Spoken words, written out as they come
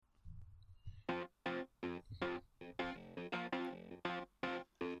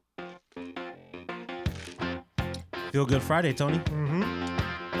Feel Good Friday, Tony.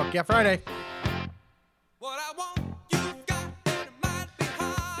 Mm-hmm. Fuck yeah, Friday. What I want, you've got, and it might be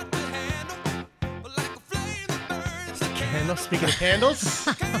hard to handle, but like a flame that burns like Candle. Speaking of candles,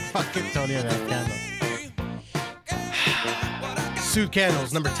 Fucking Tony and that candle. Soothe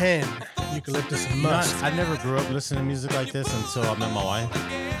Candles, number 10. Eucalyptus and musk. I never grew up listening to music like this until I met my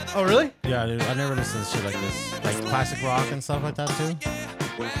wife. Oh, really? Yeah, dude, I never listened to shit like this. Like classic rock and stuff like that, too.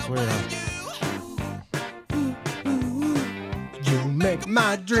 It's weird, huh? You make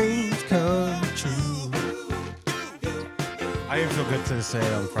my dreams come true. I even feel good to this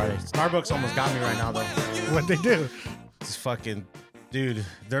day on Friday. Starbucks almost got me right now, though. What'd they do? It's fucking... Dude,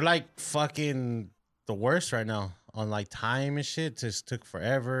 they're like fucking the worst right now. On like time and shit. Just took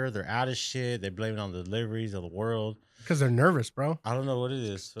forever. They're out of shit. They blame it on the deliveries of the world. Because they're nervous, bro. I don't know what it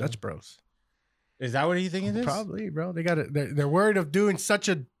is. So. Dutch bros. Is that what you think it is? Probably, bro. They got it. They're worried of doing such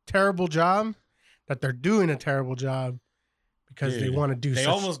a terrible job that they're doing a terrible job because Dude, they want to do. They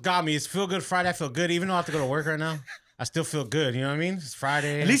almost got me. It's Feel Good Friday. I feel good. Even though I have to go to work right now, I still feel good. You know what I mean? It's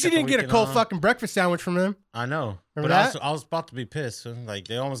Friday. At least you didn't get a cold fucking breakfast sandwich from them. I know. Remember but that? I was about to be pissed. Like,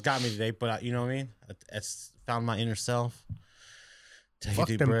 they almost got me today, but you know what I mean? I found my inner self. Take Fuck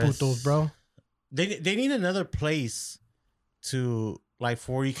a deep them breath. putos, bro. They need another place to, like,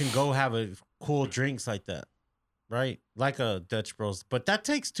 where you can go have a cool drinks like that. Right? Like a Dutch Bros. But that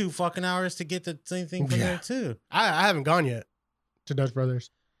takes 2 fucking hours to get the same thing from there, too. I haven't gone yet to Dutch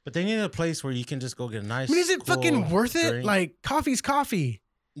Brothers. But they need a place where you can just go get a nice. I mean, is it cool fucking worth it? drink. Like, coffee's coffee.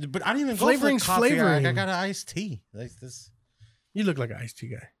 But I didn't even Flavoring's go for the coffee. flavoring. I got an iced tea. Like this. You look like an iced tea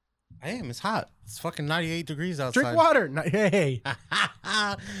guy. I am. It's hot. It's fucking 98 degrees outside. Drink water. Hey.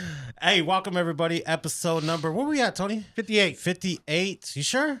 Hey, welcome everybody. Episode number. Where we at, Tony? 58. 58. You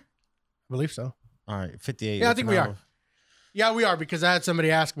sure? I believe so. All right, 58. Yeah, I think we are. Yeah, we are, because I had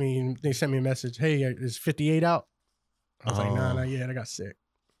somebody ask me and they sent me a message. Hey, is 58 out? I was like, nah, not yet. I got sick.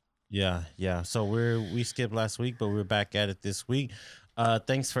 Yeah. So we skipped last week, but we're back at it this week.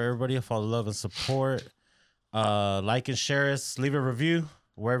 Thanks for everybody for all the love and support. Like and share us. Leave a review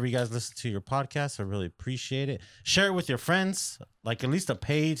wherever you guys listen to your podcast. I really appreciate it. Share it with your friends, like at least a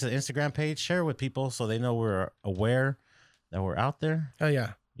page, an Instagram page. Share it with people so they know we're aware that we're out there. Oh,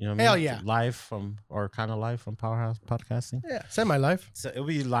 yeah. You know what I Hell mean? yeah. Live from Powerhouse Podcasting. Yeah, send my life. So it'll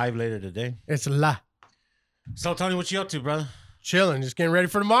be live later today. It's la. So Tony, what you up to, brother? Chilling. Just getting ready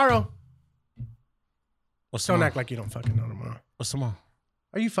for tomorrow. What's Don't tomorrow? act like you don't fucking know tomorrow. What's tomorrow?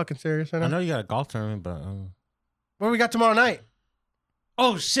 Are you fucking serious right now? I know you got a golf tournament, but What do we got tomorrow night?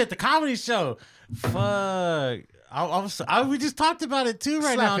 oh shit, the comedy show. Fuck. We just talked about it too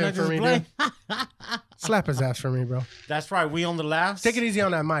right Slap now. him And I for just me, blamed- Slap his ass for me, bro. That's right. We on the laughs. Take it easy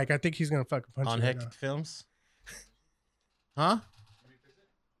on that mic. I think he's going to fucking punch on you right Hectic now. Films. Huh?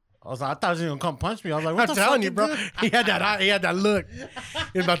 I thought he was gonna come punch me. I was like, what I'm the telling fuck you, bro. dude? He had that look.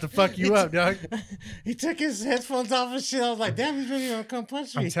 He's about to fuck you up, dog. He took his headphones off and shit. I was like, damn, he's really gonna come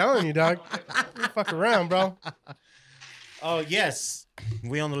punch me. I'm telling you, dog. You fuck around, bro. Oh yes,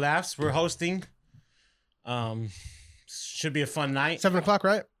 we on the laughs. We're hosting. Should be a fun night. 7 o'clock,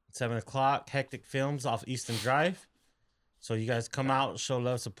 right? 7 o'clock. Hectic Films off Easton Drive. So you guys come out, show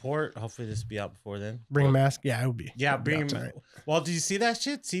love, support. Hopefully this will be out before then. Bring a mask. Yeah, it would be. Yeah, It'll be bring out him. tonight. Well, did you see that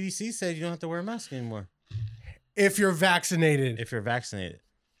shit? CDC said you don't have to wear a mask anymore If you're vaccinated. if you're vaccinated.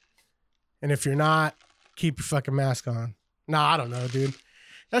 And if you're not, keep your fucking mask on. Nah, I don't know, dude.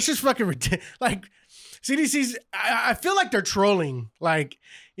 That's just fucking ridiculous. Like, CDC's, I feel like they're trolling. Like,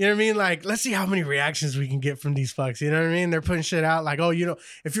 you know what I mean? Like, let's see how many reactions we can get from these fucks. You know what I mean? They're putting shit out like, oh, you know,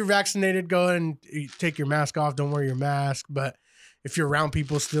 if you're vaccinated, go ahead and take your mask off. Don't wear your mask. But if you're around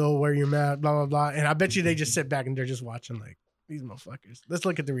people, still wear your mask, blah, blah, blah. And I bet you they just sit back and they're just watching like, these motherfuckers. Let's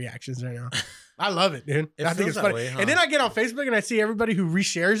look at the reactions right now. I love it, dude. It I think feels it's that funny. way, huh? And then I get on Facebook and I see everybody who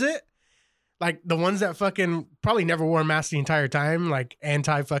reshares it. Like the ones that fucking probably never wore a mask the entire time, like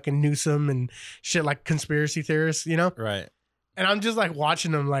anti-fucking Newsom and shit, like conspiracy theorists, you know? Right. And I'm just like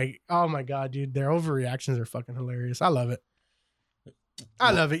watching them like, oh my God, dude, their overreactions are fucking hilarious. I love it.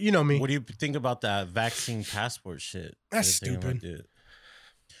 I love it. You know me. What do you think about that vaccine passport shit? That's They're thinking about stupid. doing?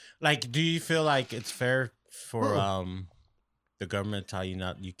 Like, do you feel like it's fair for the government to tell you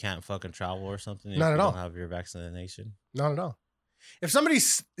you can't fucking travel or something if Not you at don't all. have your vaccination? Not at all. If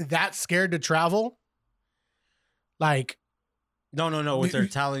somebody's that scared to travel, like, No. What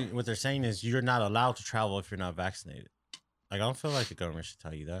they're saying is you're not allowed to travel if you're not vaccinated. Like, I don't feel like the government should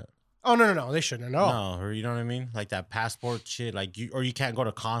tell you that. oh, no, they shouldn't. No. No, or you know what I mean? Like that passport shit. Like you can't go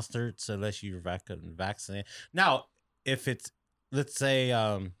to concerts unless you're vaccinated. Now, if it's, let's say,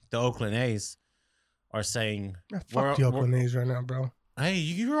 the Oakland A's are saying Fuck the Oakland A's right now, bro. Hey,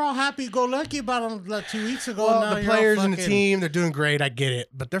 you were all happy go lucky about them like 2 weeks ago. Well, now the you're all players and the fucking- team, they're doing great. I get it,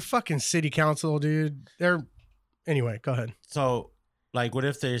 but they're fucking city council, dude. They're anyway. Go ahead. So, like, what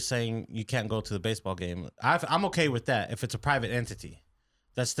if they're saying you can't go to the baseball game? I'm okay with that if it's a private entity.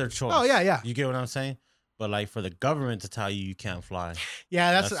 That's their choice. Oh, yeah, yeah. You get what I'm saying? But like for the government to tell you can't fly,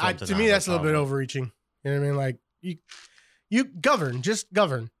 Yeah, That's that's something to I me have a that's a little bit problem with. overreaching. You know what I mean? Like you govern, just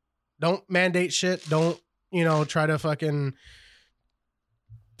govern. Don't mandate shit. Don't try to fucking.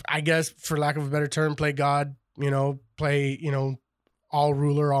 I guess for lack of a better term, play God. Play all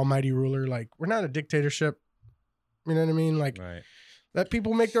ruler, almighty ruler. Like we're not a dictatorship. You know what I mean? Like right? let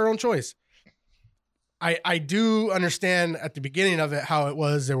people make their own choice. I do understand at the beginning of it how it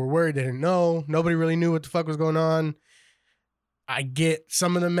was. They were worried. They didn't know. Nobody really knew what the fuck was going on. I get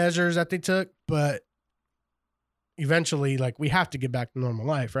some of the measures that they took, but eventually, like, we have to get back to normal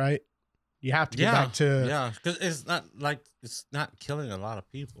life, right? You have to get back to yeah, because it's not killing a lot of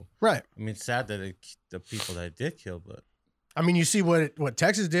people. right. I mean, it's sad that the people that it did kill, but I mean, you see what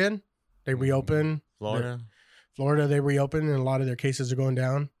Texas did. They reopened. Florida, Florida, they reopened, and a lot of their cases are going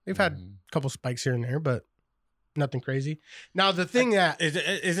down. They've had Mhm. a couple spikes here and there, but nothing crazy. Now, the thing that Is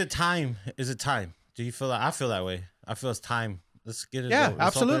it time? Is it time? Do you feel that? I feel that way. I feel it's time. Let's get it. Yeah, over.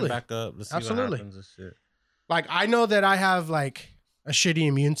 Let's open it absolutely. back up. Let's see Absolutely. what happens and shit. like I know that I have like a shitty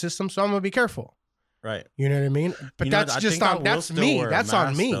immune system, so I'm gonna be careful. Right. You know what I mean? But You know, that's I just think I on will that's still me. wear a That's on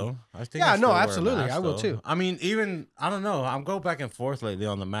mask, me. though. I think Yeah, I no, still wear a absolutely. mask, I will though. too. I mean, even I don't know. I'm going back and forth lately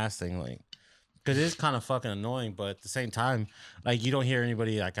on the mask thing, like, because it's kind of fucking annoying. But at the same time, like, you don't hear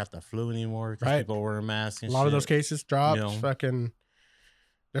anybody like got the flu anymore. 'Cause Right. People are wearing masks. A And lot of shit. those cases dropped. You know. Fucking,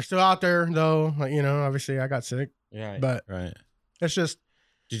 they're still out there though. Like, obviously I got sick, Right. but right. it's just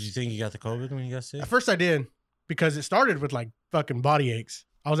Did you think you got the COVID when you got sick? at first I did because it started with like fucking body aches.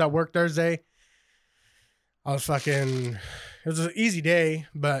 I was at work Thursday. I was fucking. It was an easy day,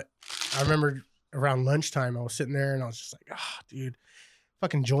 but I remember around lunchtime I was sitting there and I was just like, dude,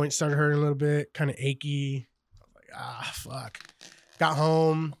 fucking joints started hurting a little bit, kind of achy. I was like, fuck. Got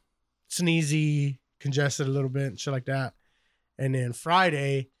home, sneezy, congested a little bit, and shit like that. And then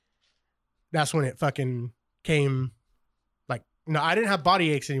Friday, that's when it fucking came. Like, no, I didn't have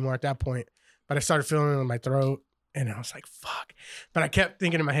body aches anymore at that point, but I started feeling it in my throat, and I was like, fuck. But I kept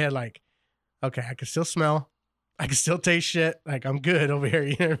thinking in my head, like, okay, I can still smell. I can still taste shit. Like, I'm good over here.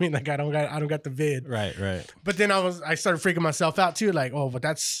 You know what I mean? Like, I don't got the vid. Right. Right. But then I started freaking myself out too. Like, oh, but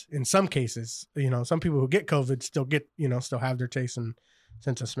that's in some cases, some people who get COVID still get, still have their taste and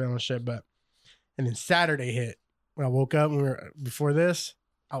sense of smell and shit. But, and then Saturday hit when I woke up before this,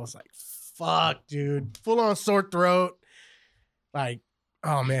 I was like, fuck, dude, full on sore throat. Like,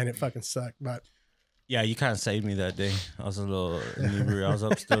 oh man, it fucking sucked. But Yeah, you kind of saved me that day. I was a little inebriated. I was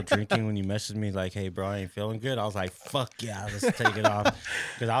up still drinking when you messaged me like, "Hey, bro, I ain't feeling good." I was like, "Fuck yeah, let's take it off,"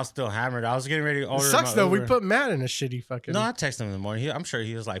 because I was still hammered. I was getting ready to order. it sucks my though. We Uber. put Matt in a shitty fucking. No, I texted him in the morning. I'm sure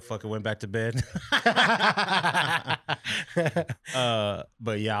he was like, "Fucking went back to bed."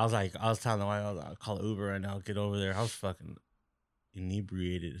 But yeah, I was telling the wife, I'll call an Uber and I'll get over there. I was fucking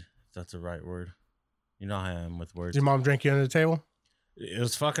inebriated. If that's the right word. You know how I am with words. Did your mom drink you under the table? It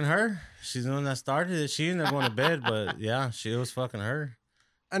was fucking her. She's the one that started it. She ended up going to bed, but yeah, it was fucking her.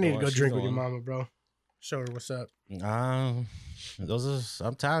 I need to Well, go she's drink the with your one. mama, bro. Show her what's up. I'm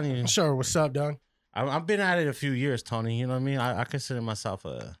telling you, Show her what's up, dog. I've been at it a few years, Tony. You know what I mean? I consider myself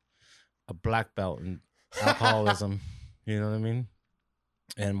a black belt in alcoholism. You know what I mean?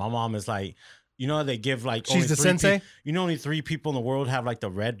 And my mom is like, they give like She's only the three sensei? only 3 people in the world have like the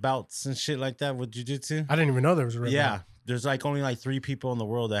red belts and shit like that with jiu-jitsu. I didn't even know there was a red Yeah, belt. there's like only like 3 people in the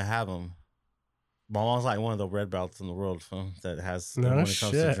world that have them. My mom's like one of the red belts in the world that has them No when it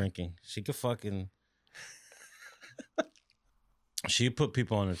comes to shit. drinking. She could fucking. She put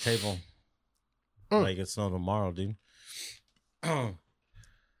people on the table like it's no tomorrow, dude. Did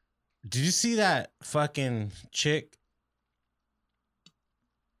you see that fucking chick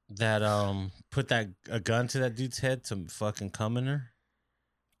that put a gun to that dude's head to fucking come in her?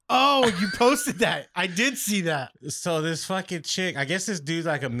 Oh, you posted that. I did see that. So this fucking chick, I guess this dude's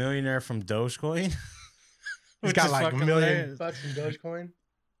like a millionaire from Dogecoin. He's Which got is like a fucking million hilarious. bucks in Dogecoin.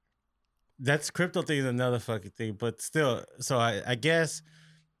 That's crypto thing is another fucking thing, but still. So I guess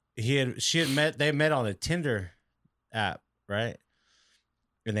they met on a Tinder app, right?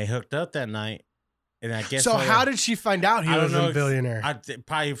 And they hooked up that night. And I guess So how did she find out he I don't was know a if- billionaire?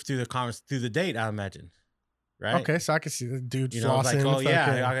 probably through the date, I imagine, right? Okay, so I can see the dude You know, it's flossing. like, oh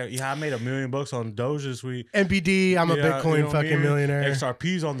fucking yeah, I made $1 million on Doge this week. NBD, I'm a Yeah, Bitcoin you know what I fucking mean? millionaire.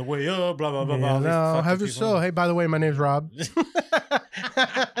 XRP's on the way up. Blah blah blah Yeah, blah. no, have it so. Hey, by the way, my name's Rob.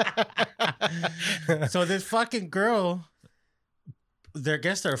 So this fucking girl I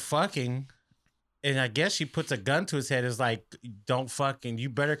guess they're fucking, and I guess she puts a gun to his head. Is like, don't fucking, you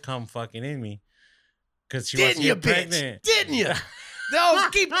better come fucking in me, because she wants to Didn't you, get bitch? pregnant. Didn't you? No,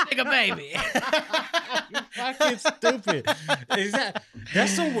 keep like a baby. You fucking stupid.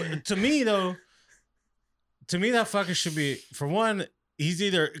 That's so to me though. To me, that fucker should be, for one, he's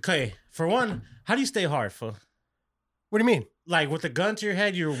either okay. For one, how do you stay hard, fool? What do you mean? Like with a gun to your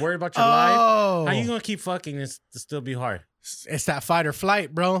head, you're worried about your life. Oh, How you gonna keep fucking and to still be hard? it's that fight or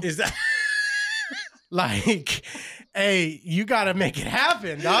flight, bro. Is that Like, hey, you got to make it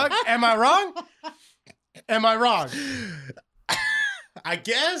happen, dog. Am I wrong? Am I wrong? I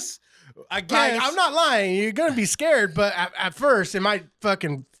guess. Like, I'm not lying. You're gonna be scared, but at first it might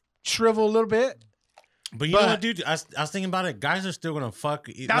fucking shrivel a little bit. But you know what, dude? I was thinking about it. Guys are still gonna fuck.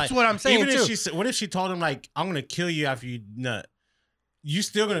 That's what I'm saying, Even too. if what if she told him like, "I'm gonna kill you after you nut"? You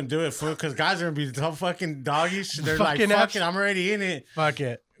still gonna do it, fool? Because guys are gonna be so fucking doggish. They're Fucking like, "Fuck it, I'm already in it." Fuck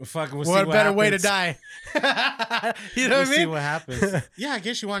it. Fuck it. We'll What see a what better happens. way to die. You know We'll what I see mean? what happens. Yeah, I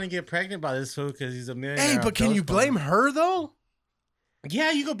guess you want to get pregnant by this fool because he's a millionaire. Hey, but can you blame her though?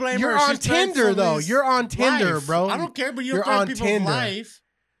 Yeah, you can blame You're her. on She's threatened Tinder, though. somebody's You're on Tinder, life. bro. I don't care, but You're you're on on people's Tinder. life.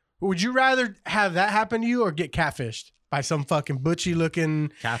 Would you rather have that happen to you or get catfished by some fucking butchy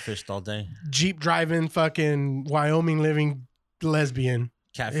looking, Catfished all day. Jeep driving, fucking Wyoming living lesbian?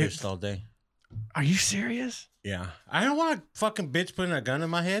 Catfished all day. Are you serious? Yeah. I don't want a fucking bitch putting a gun in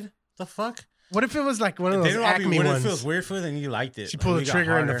my head. The fuck? What if it was like one of those Then I'll be Acme when ones? it feels weird for you, then you liked it. She Like, pulled we the got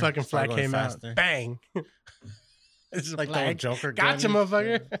trigger and the harder, fucking flag started came going out. faster. Bang. It's like the flag. Joker Gotcha, gun.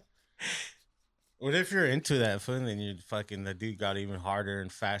 motherfucker. What if you're into that fool, then you fucking the dude got even harder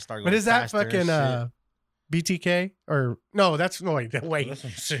and fast. Started But going is that faster and fucking shit. BTK or no? That's no wait. That's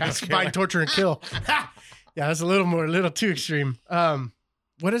some serial That's killer. combined torture and kill. Yeah, that's a little too extreme.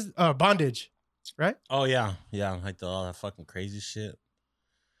 What is bondage? Right? Oh yeah, like all that fucking crazy shit.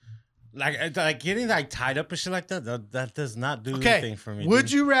 Like getting like tied up and shit like that. That does not do Okay. anything for me. Would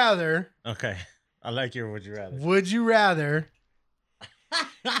dude. you rather? Okay, I like your would you rather. Would you rather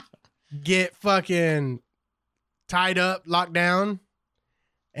get fucking tied up, locked down,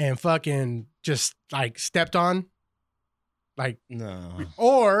 and fucking just like stepped on, like, No.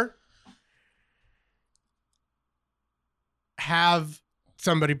 or have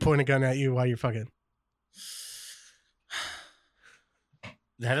somebody point a gun at you while you're fucking?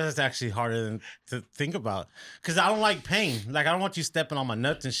 That is actually harder than to think about. Cause I don't like pain. Like I don't want you stepping on my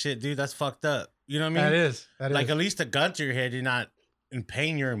nuts and shit, dude. That's fucked up. You know what I mean? That is. Like at least a gun to your head, you're not in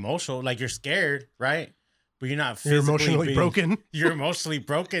pain. You're emotional. Like you're scared, right? But you're not You're physically emotionally being- broken. You're emotionally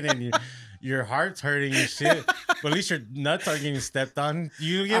broken and your heart's hurting and shit. But at least your nuts are getting stepped on.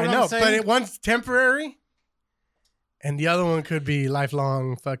 You get I what know, I'm saying? but one's temporary, and the other one could be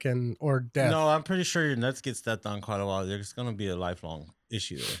lifelong, fucking or death. No, I'm pretty sure your nuts get stepped on quite a while. There's gonna be a lifelong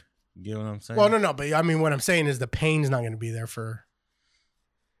issue there. You get what I'm saying? Well, no, but I mean, what I'm saying is the pain's not going to be there for.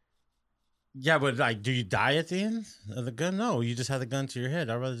 Yeah, but like, do you die at the end of the gun? No, you just have the gun to your head.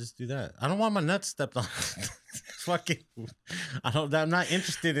 I'd rather just do that. I don't want my nuts stepped on. Fucking, I'm not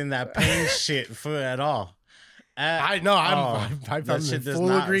interested in that pain shit for at all. I know. I'm that in shit does full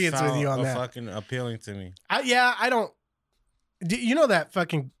not agreement with sound you on that. Fucking appealing to me. I don't. Do you know that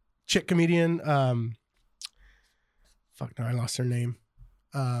fucking chick comedian? Fuck no, I lost her name.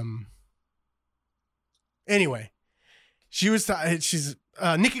 Anyway, she's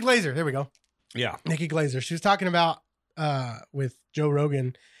Nikki Glazer. There we go. Yeah. Nikki Glazer. She was talking about with Joe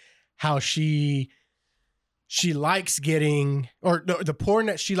Rogan how she likes getting, or the porn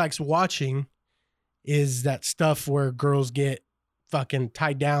that she likes watching is that stuff where girls get fucking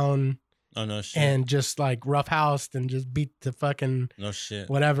tied down Oh no shit. and just like roughhoused and just beat the fucking No shit.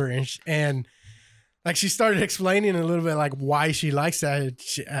 whatever. And like she started explaining a little bit like why she likes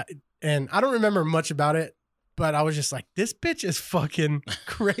that. And I don't remember much about it, but I was just like, this bitch is fucking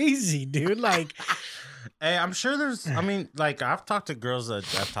crazy, dude. Like, Hey, I'm sure there's. I mean, like I've talked to girls that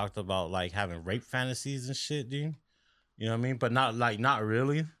have talked about like having rape fantasies and shit, dude. You know what I mean? But not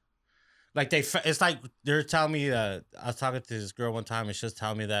really. Like it's like they're telling me. I was talking to this girl one time, and she was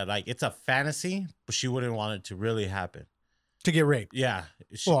telling me that like it's a fantasy, but she wouldn't want it to really happen. to get raped. Yeah.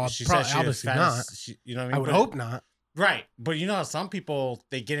 Well, she probably- said she obviously had not. you know what I mean? I would But- hope not. Right. But you know how some people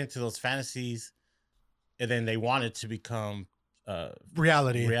they get into those fantasies, and then they want it to become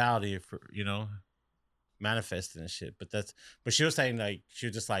Reality. for manifesting and shit. But she was saying like she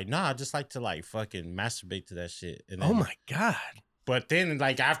was just like, nah, I just like to like fucking masturbate to that shit. And then, Oh my God. But then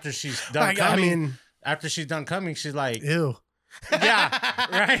like after she's done Like, I coming, mean, after she's done coming, she's like, ew. yeah,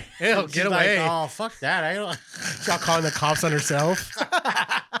 right. Ew, She's get like, away. oh fuck that. I don't. Y'all calling the cops on herself.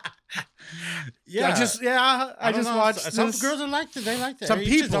 Yeah, I just don't know. watched Some this. girls are like that. They like that. Some You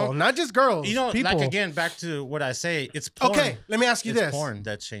just people, don't- not just girls. You know, people. like again, back to what I say. It's porn. Okay, let me ask you It's this. porn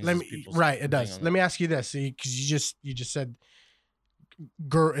that changes. Let me people's right, it opinion does. on Let me ask you this, because you just said,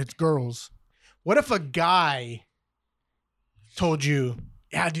 it's girls. What if a guy told you,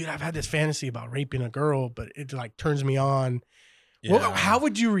 yeah, dude, I've had this fantasy about raping a girl, but it like turns me on. Yeah. How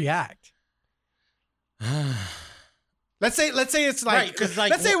would you react? Let's say it's like, Right, 'cause,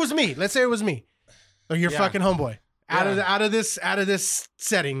 like, let's say it was me. Let's say it was me. Or your Yeah. fucking homeboy. Out Yeah. of this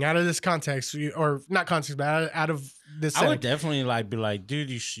setting, out of this context, or not context, but out of this I setting. would definitely like be like, dude,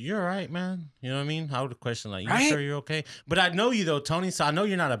 you're all right, man. You know what I mean? I would question like, you Right? sure you're okay? But I know you though, Tony. So I know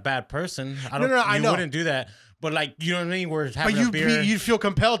you're not a bad person. I No, don't. I you know. wouldn't do that. But like, you know what I mean? We're having But a beer. you'd feel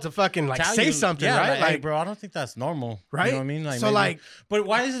compelled to fucking like tell say you- something, yeah, right? Like, hey, bro, I don't think that's normal. Right? You know what I mean? Like, So, maybe- like- but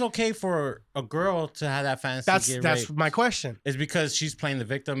why is it okay for a girl to have that fantasy? that's get that's raped? my question. It's because she's playing the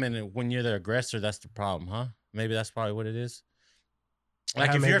victim, and when you're the aggressor, that's the problem, huh? Maybe that's probably what it is. Like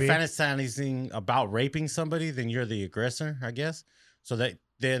Yeah, if you're maybe. fantasizing about raping somebody, then you're the aggressor, I guess. So that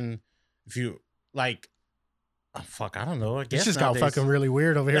then if you like, oh, fuck, I don't know. I guess This just got nowadays- fucking really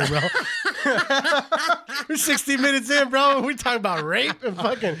weird over here, bro. We're 60 minutes in, bro. And we talking about rape and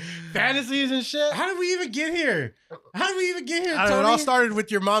fucking fantasies and shit. How did we even get here? How did we even get here, I don't know, it Tony? all started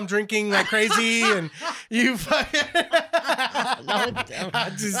with your mom drinking like crazy, and you fucking.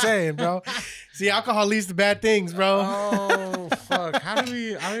 I'm just saying, bro. See, alcohol leads to bad things, bro. Oh fuck! How do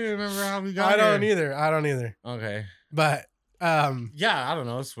we? I don't even remember how we got I don't here. either. Okay. But Yeah, I don't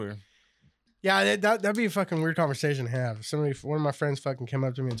know. It's weird. yeah, that'd be a fucking weird conversation to have. One of my friends fucking came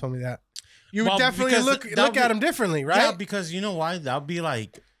up to me and told me that. You would Well, definitely because look that'll at be- him differently, right? Yeah, because you know why? That'll be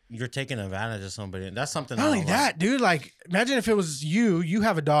like you're taking advantage of somebody. That's something. Not I only don't like. that, dude. Like, imagine if it was you. You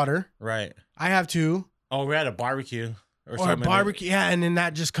have a daughter. Right. I have two. Oh, we're at a barbecue Or a something. barbecue. Yeah, and then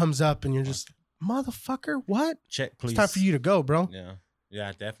that just comes up, and you're just, motherfucker, what? Check, please. It's time for you to go, bro. Yeah. Yeah,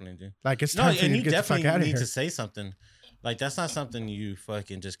 I definitely do. Like, it's No, time for and you you to get the fuck definitely out of need here. to say something. Like that's not something you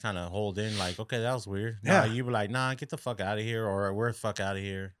fucking just kind of hold in. Like, okay, that was weird. Yeah. Nah, you were like, nah, get the fuck out of here, or we're the fuck out of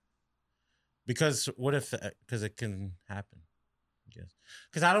here. Because what if? Because it can happen. I guess.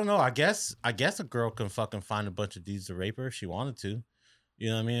 Because I don't know. I guess a girl can fucking find a bunch of dudes to rape her if she wanted to. You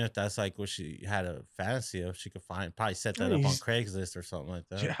know what I mean? If that's like what she had a fantasy of, she could probably set that up on He's- Craigslist or something like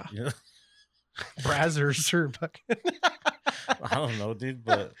that. Yeah. You know? Brazzers or fucking. I don't know, dude,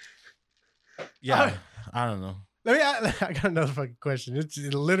 but yeah, I don't know. I got another fucking question. It's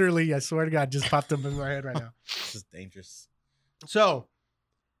literally, I swear to God, just popped up in my head right now. This is dangerous. So,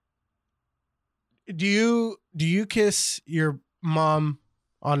 do you kiss your mom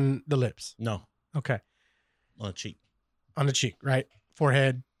on the lips? No, Okay, on the cheek. on the cheek, right?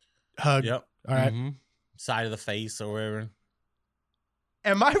 Forehead, hug. Yep. All right. Mhm. Side of the face or whatever.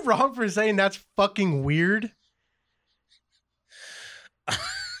 Am I wrong for saying that's fucking weird?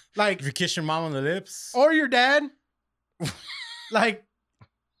 Like, If you kiss your mom on the lips, or your dad? like,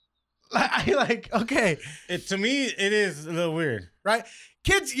 okay, to me it is a little weird. right?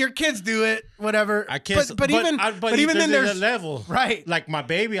 Your kids do it, whatever. I kiss, but even then, there's a level. right, Like my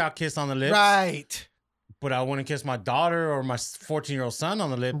baby, I'll kiss on the lips. right. But I wouldn't kiss my daughter or my 14-year-old son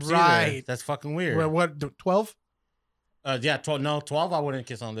on the lips. Either. Right. That's fucking weird. What 12? Yeah, 12. No, 12. I wouldn't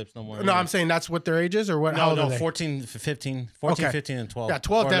kiss on the lips no more. No, I'm saying that's what their age is, or what? how No, old are no, they? 14, 15, 14, Okay. 15, and 12. Yeah,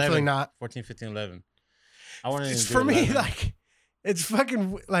 12 Or definitely 11. not. 14, 15, 11. I wouldn't It's even do for me, 11. like, it's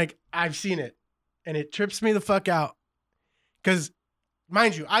fucking like I've seen it, and it trips me the fuck out. Because,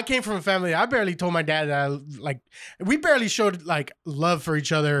 mind you, I came from a family. I barely told my dad that we barely showed like love for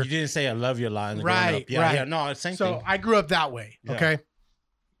each other. You didn't say I love you a lot. Right, Up. Yeah, right. yeah. No, same So thing. I grew up that way. Yeah. Okay.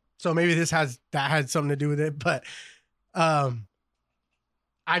 So maybe that had something to do with it, but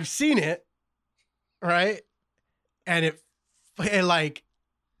I've seen it, right? And it like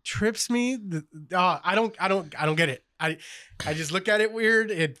trips me. I don't get it. I just look at it weird.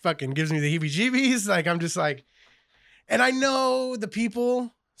 It fucking gives me the heebie-jeebies. Like I'm just like, and I know the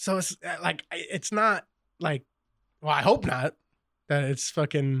people, so it's like it's not like, well, I hope not that it's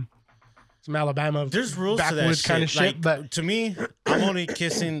fucking some Alabama. There's rules to that backwoods shit. kind of shit, Like, but to me, I'm only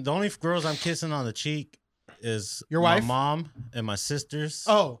kissing. The only girls I'm kissing on the cheek is Your my wife? mom and my sisters,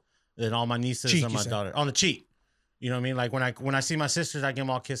 oh, and all my nieces Cheek, and you my said. daughter on the cheek. You know what I mean? Like when I see my sisters, I give them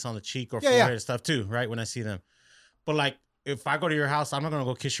all a kiss on the cheek or Yeah, forehead yeah. and stuff too. Right when I see them, but like if I go to your house, I'm not gonna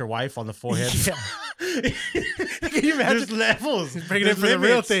go kiss your wife on the forehead. Can you imagine? There's levels. Bringing it There's for the real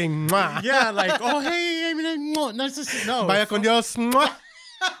limits. thing. Mwah. Yeah, like oh hey, I mean, nice to see. No, Vaya con Dios. Mwah.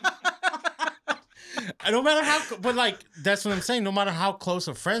 no matter how, but like that's what I'm saying. No matter how close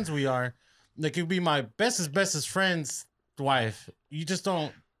of friends we are, like it could be my bestest friend's wife. You just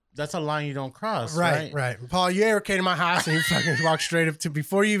don't that's a line you don't cross. Right, Right. right. Paul, you ever came to my house and you fucking walk straight up to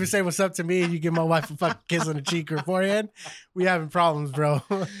before you even say what's up to me and you give my wife a fucking kiss on the cheek or forehead? We having problems, bro.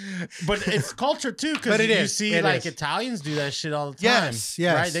 But it's culture too, because But it you is. see It like is. Italians do that shit all the time. Yes,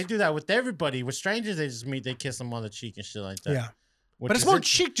 yes. Right? They do that with everybody. With strangers, they just meet, they kiss them on the cheek and shit like that. Yeah. Which But it's is more int-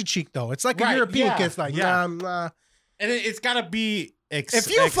 cheek to cheek though. It's like a Right, European yeah, kiss, like yeah. nah. And it's gotta be If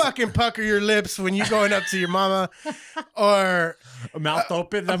you fucking pucker your lips when you going up to your mama, or mouth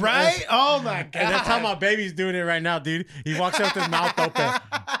open, right? Oh my god! And that's how my baby's doing it right now, dude. He walks up with his mouth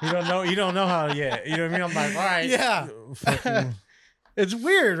open. You don't know how yet. You know what I mean? I'm like, all right. Yeah. Fucking- It's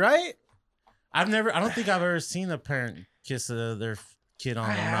weird, right? I don't think I've ever seen a parent kiss their kid on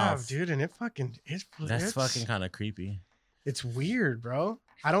I the have, mouth. dude, and it fucking That's it's fucking kind of creepy. It's weird, bro.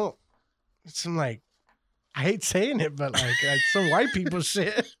 I don't. It's some like. I hate saying it, but like some white people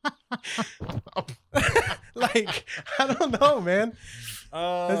shit. Like I don't know, man.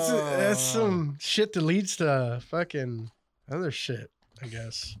 That's some shit that leads to fucking other shit. I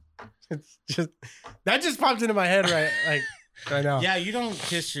guess it's just that just popped into my head right now. Yeah, you don't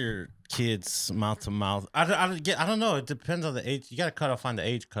kiss your kids mouth to mouth. I don't know. It depends on the age. You got to cut off on the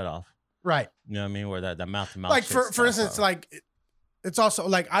age cutoff. Right. You know what I mean? Where that mouth to mouth. Like for instance, like it's also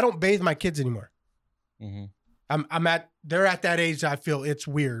like I don't bathe my kids anymore. Mm-hmm. They're at that age that I feel it's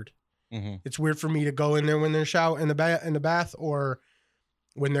weird. Mm-hmm. It's weird for me to go in there when they're in the bath or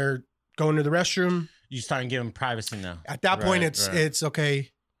when they're going to the restroom. You start giving privacy now. At that point, Right, right. it's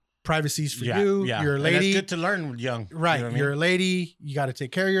okay. Privacy's for Yeah, you. yeah. You're a And lady. that's good to learn young. Right. You know what I mean? You're a lady. You got to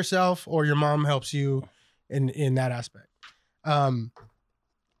take care of yourself, or your mom helps you in that aspect. I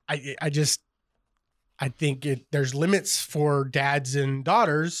think there's limits for dads and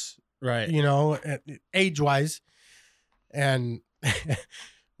daughters, right. you know, age wise. And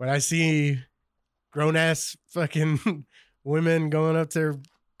when I see grown ass fucking women going up to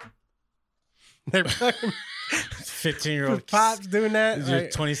their fucking 15-year-old pops doing that, your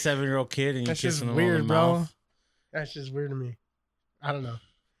like, 27-year-old kid, and you that's just kissing them weird, on the bro. mouth. That's just weird to me. I don't know.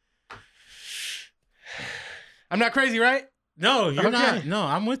 I'm not crazy, right? No, you're Okay. not. No,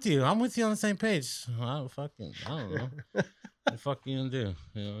 I'm with you. I'm with you on the same page. I don't know. What the fuck you gonna do?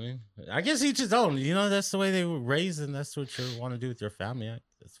 You know what I mean? I guess each his own. You know, that's the way they were raised, and that's what you want to do with your family.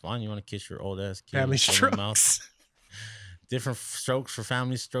 That's fine. You want to kiss your old ass kid. Family on the mouth. strokes. Different strokes for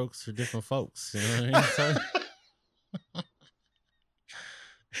family strokes for different folks. You know what I mean? So,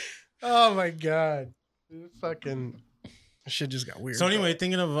 Oh my god. Fucking shit just got weird. so anyway,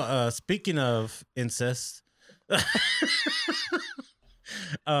 thinking of speaking of incest. Did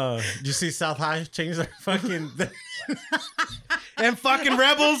you see South High change their fucking and fucking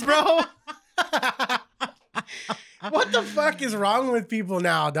rebels, bro. What the fuck is wrong with people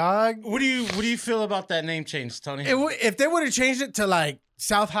now, dog? What do you feel about that name change, Tony? If they would have changed it to like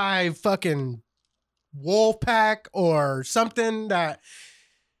South High fucking Wolfpack or something that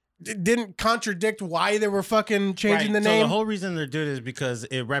didn't contradict why they were fucking changing the So name. the whole reason they're doing it is because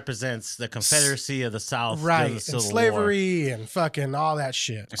it represents the Confederacy of the South, during Right, the and Civil slavery and fucking all that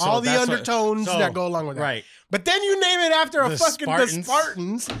shit. So all the that's what- undertones so- that go along with War. that. Right. But then you name it after The the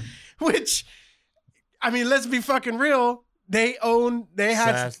Spartans, which, I mean, let's be fucking real. They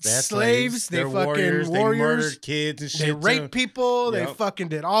had slaves. They They're fucking warriors. They warriors. murdered kids and shit. They raped too. people. They Yep. fucking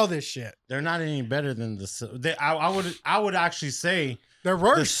did all this shit. They're not any better than I would actually say They're the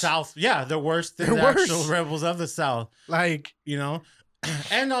worse. South. Yeah, they're worse than They're the worse. actual rebels of the South. Like, You know,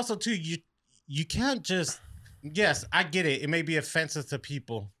 and also too, you can't just. Yes, I get it. It may be offensive to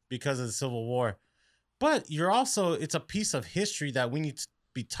people because of the Civil War, but it's a piece of history that we need to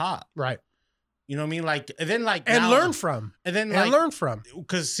be taught. right. You know what I mean? Like, and then like And now- learn from. and then And like learn from.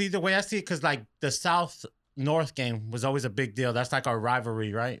 because see the way I see it, because like the South North game was always a big deal. That's like our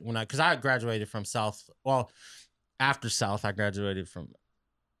rivalry, right? Because I graduated from South. Well, after South, I graduated from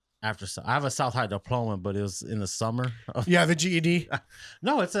after South. I have a South High diploma, but it was in the summer. Yeah, the GED.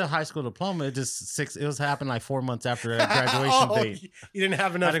 No, it's a high school diploma. It was happened like 4 months after that graduation Oh, date. You didn't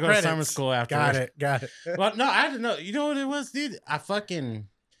have I enough had to go to credits. summer school after. Got it. Well, no, I didn't know. You know what it was, dude?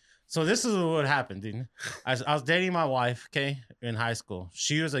 So this is what happened, dude. I was dating my wife, okay, in high school.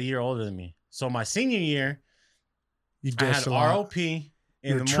 She was a year older than me. So my senior year, You I had dissed a lot. ROP in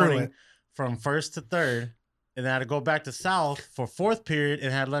You're the a morning truant. from first to third, and then I had to go back to South for fourth period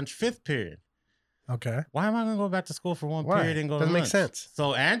and had lunch fifth period. Okay. Why am I gonna go back to school for one Why? period and go Doesn't to make lunch? sense.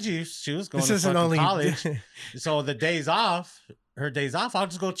 So Angie, she was going This to isn't fucking only college. So the days off, her days off, I'll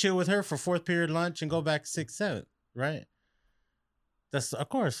just go chill with her for fourth period lunch and go back 6th, 7th, right? That's of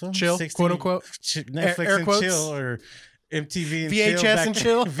course huh? chill, 16 quote unquote. Netflix air and quotes. chill, or MTV and VHS chill, and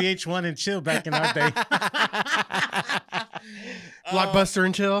chill. VH1 and chill back in our day. Blockbuster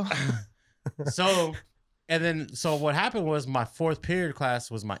and chill. So, and then so what happened was my fourth period class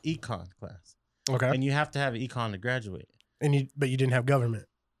was my econ class, Okay. and you have to have econ to graduate. But you didn't have government.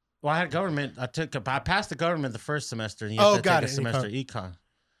 Well, I had government. I passed the government the first semester, and you have to got take it, a semester econ.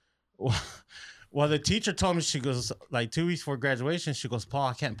 Well, the teacher told me, she goes, like 2 weeks before graduation, she goes, Paul,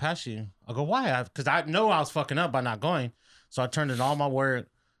 I can't pass you. I go, why? Because I know I was fucking up by not going. So I turned in all my work.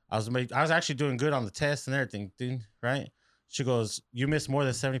 I was actually doing good on the test and everything, dude. Right? She goes, you missed more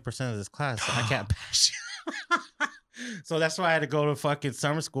than 70% of this class. So I can't pass you. So that's why I had to go to fucking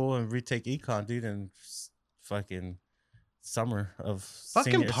summer school and retake econ, dude, and fucking summer of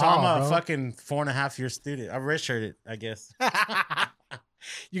Fucking senior. So Paul, I'm a bro. fucking 4.5 year student. I redshirted, I guess.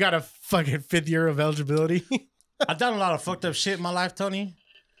 You got a fucking 5th year of eligibility. I've done a lot of fucked up shit in my life, Tony.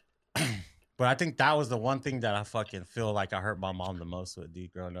 But I think that was the one thing that I fucking feel like I hurt my mom the most with,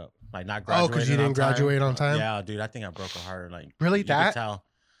 dude, growing up. Like not graduating. because you didn't graduate on time? Yeah, dude, I think I broke her heart. Like Really? you could That? tell.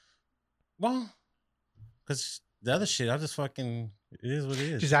 Well, because the other shit, I just fucking, it is what it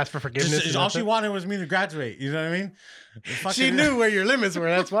is. Just ask for forgiveness. and all that's she it? wanted was me to graduate. You know what I mean? She knew where your limits were.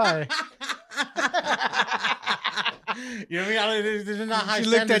 That's why. You know what I mean? There's not high She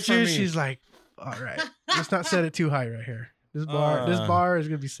looked standards at you. for me. She's like, "All right, let's not set it too high right here. This bar is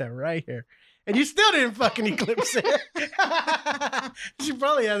gonna be set right here." And you still didn't fucking eclipse it. She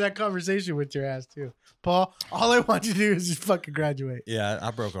probably had that conversation with your ass too, Paul. All I want you to do is just fucking graduate. Yeah,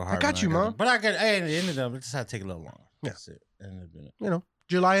 I broke her heart. got when you, got Mom. it. But I got, hey, it ended up, it just had to take a little longer. Yeah. That's it. Ended up being it. You know,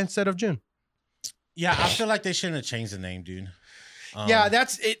 July instead of June. Yeah, I feel like they shouldn't have changed the name, dude. Yeah,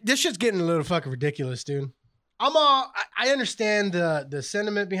 that's it. This shit's getting a little fucking ridiculous, dude. I understand the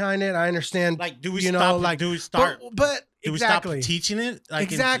sentiment behind it. I understand, like, do we you stop? know, like, do we start? but do we exactly. stop teaching it? Like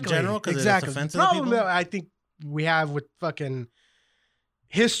Exactly. in general, because exactly. it's offensive The to problem people. that I think we have with fucking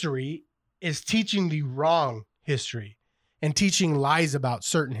history is teaching the wrong history and teaching lies about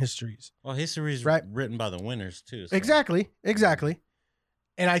certain histories. Well, history is Right. written by the winners too. So. Exactly.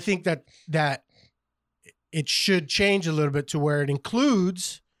 And I think that it should change a little bit to where it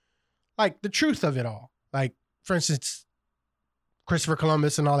includes like the truth of it all. Like, for instance, Christopher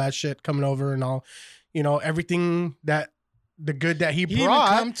Columbus and all that shit coming over and all, you know, everything that the good that he He didn't brought.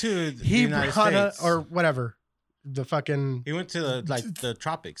 come to the He United brought States. or whatever. The fucking He went to the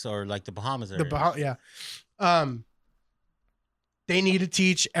tropics or like the Bahamas area. yeah. They need to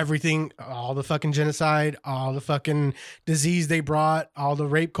teach everything, all the fucking genocide, all the fucking disease they brought, all the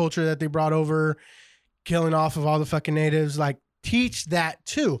rape culture that they brought over, killing off of all the fucking natives. Like, teach that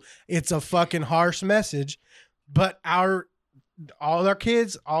too. It's a fucking harsh message, but all our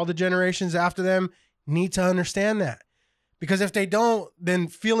kids, all the generations after them need to understand that. Because if they don't, then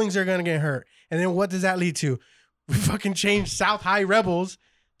feelings are going to get hurt. And then what does that lead to? We fucking changed South High rebels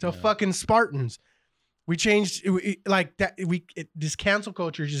to fucking Spartans. We changed like that. This cancel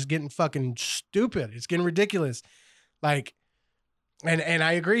culture is just getting fucking stupid. It's getting ridiculous. Like, and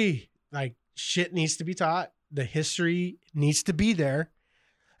I agree. Like, shit needs to be taught. The history needs to be there.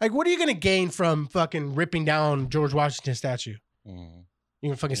 Like, what are you going to gain from fucking ripping down George Washington statue? Mhm. You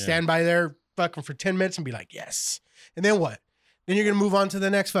can fucking stand by there fucking for 10 minutes and be like, yes. And then what? Then you're going to move on to the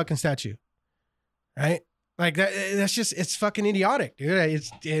next fucking statue. Right? Like, that's just, it's fucking idiotic, dude.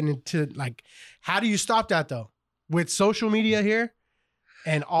 How do you stop that though? With social media here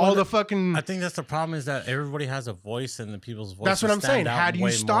and all the fucking, I think that's the problem is that everybody has a voice and the people's voice. that's what I'm saying. How do you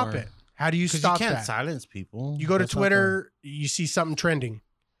stop it? How do you stop You can't that? silence people. You go to That's not Twitter, you see something trending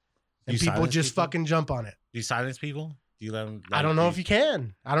and You people silence just people? fucking jump on it. Do you silence people? Do you let them? I don't know if you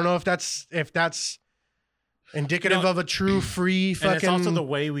can. I don't know if that's indicative of a true free fucking. And it's also the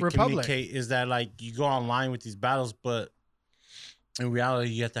way we republic. communicate is that like you go online with these battles, but in reality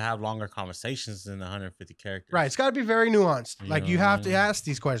you have to have longer conversations than 150 characters. Right. It's got to be very nuanced. You Like, know you what I have to mean? ask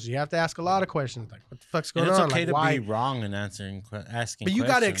these questions. You have to ask a lot of questions. Like, what the fuck's And going it's on? okay Like, to why? be wrong and asking. But you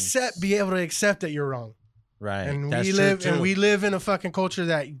got to questions. be able to accept that you're wrong. Right. And That's we true, live too. and we live in a fucking culture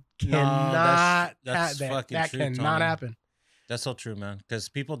that cannot that's that fucking that true, cannot Tony. happen. That's so true, man. Because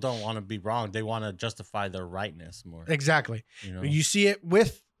people don't want to be wrong; they want to justify their rightness more. Exactly. You know, You see it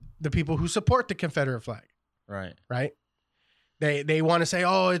with the people who support the Confederate flag, right? right? They want to say,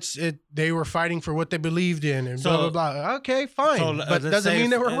 oh, they were fighting for what they believed in and So- blah blah blah. Okay, fine, so, but let's doesn't say mean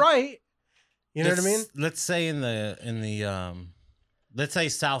they if- were right. You know what I mean? Let's say in the let's say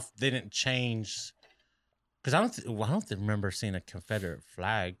South didn't change because I don't remember seeing a Confederate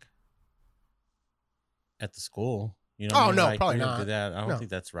flag at the school. You know? what I Oh, mean? no, Like, probably we don't not. do that. I don't No. think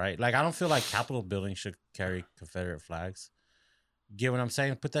that's right. Like I don't feel like Capitol buildings should carry Confederate flags. Get what I'm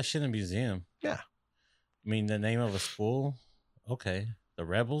saying? Put that shit in a museum. Yeah. I mean, the name of a school. Okay. The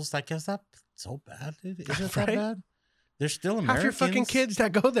rebels. Like, is that so bad? Dude? Is it Right? that bad? They're still Americans. Half your fucking kids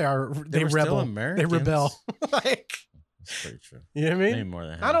that go there are they were still rebel. They Americans. rebel. Like, That's pretty true. you know what I mean? Maybe more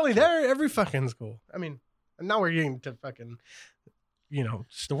than half. Not only there, every fucking school. I mean, now we're getting to fucking,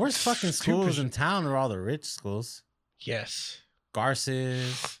 The worst fucking stupid schools in shit. town are all the rich schools. Yes.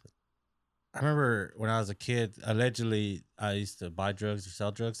 Garces. I remember when I was a kid, allegedly, I used to buy drugs or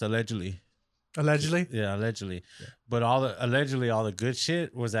sell drugs. Allegedly. Allegedly. Yeah, allegedly. Yeah. But all the good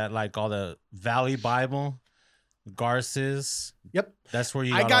shit was at like all the Valley Bible, Garces. Yep. That's where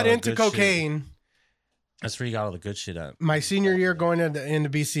you I got got all the into good shit. cocaine That's where you got all the good shit at. my senior year going into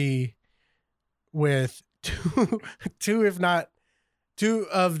BC with two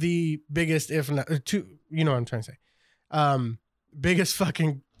of the biggest, if not two, you know what I'm trying to say, biggest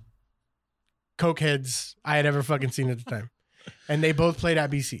fucking coke heads I had ever fucking seen at the time. And they both played at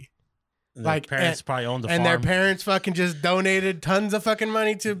BC. Their Like, parents probably owned the farm. And their parents fucking just donated tons of fucking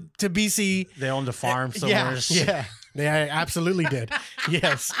money to BC. They owned a farm somewhere. Yeah. They absolutely did.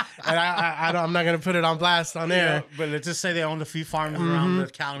 Yes. And I'm not going to put it on blast on Yeah, air. but let's just say they owned a few farms around the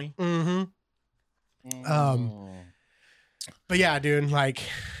county. Mm-hmm. But yeah, dude, like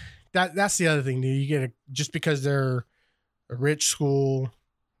that's the other thing, dude. You get just because they're a rich school,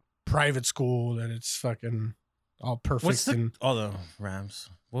 private school, that it's fucking all perfect. What's the and the Rams?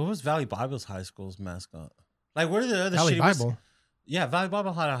 What was Valley Bible's high school's mascot? Like, what are the other Valley shitty Bible. Yeah, Valley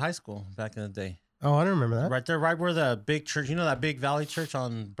Bible had a high school back in the day. Oh, I don't remember that. Right there, right where the big church, you know that big Valley Church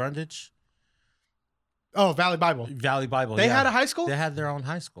on Brundage? Oh, Valley Bible. Valley Bible. They yeah. had a high school? They had their own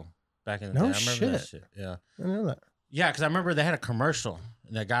high school back in the No day. I remember that shit. shit. Yeah. I didn't know that. Yeah, because I remember they had a commercial.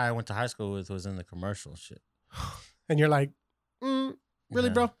 And that guy I went to high school with was in the commercial shit. And you're like, really, Yeah.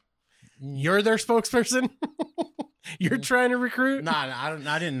 bro? You're their spokesperson? You're trying to recruit? Nah,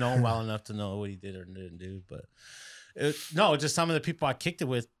 I didn't know him well enough to know what he did or didn't do, but just some of the people I kicked it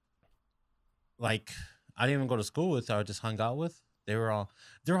with, like I didn't even go to school with, I just hung out with. They were all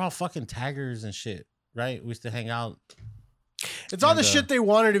fucking taggers and shit, right? We used to hang out, It's all the And, shit they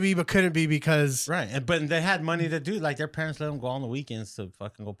wanted to be but couldn't be because right? But they had money to do, like their parents let them go on the weekends to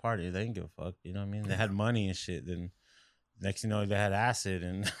fucking go party. They didn't give a fuck, you know what I mean? They had money and shit. Then next, you know, they had acid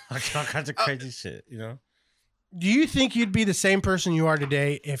and all kinds of crazy shit, you know. Do you think you'd be the same person you are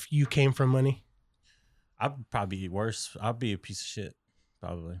today if you came from money? I'd probably be worse. I'd be a piece of shit,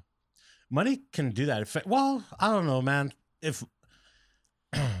 probably. Money can do that. Well, I don't know, man. If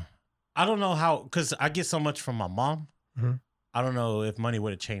I don't know how, because I get so much from my mom. Mhm. I don't know if money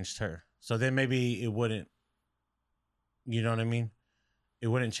would have changed her. So then maybe it wouldn't. You know what I mean? It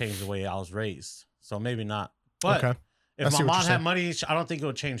wouldn't change the way I was raised. So maybe not. But Okay. I if see my what mom you're had saying. money, I don't think it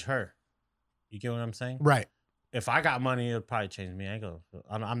would change her. You get what I'm saying? Right. If I got money, it would probably change me.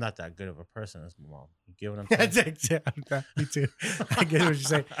 I'm not that good of a person as my mom. You get what I'm saying? Yeah, me too. I get what you're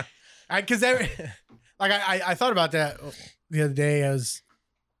saying. Because I thought about that the other day as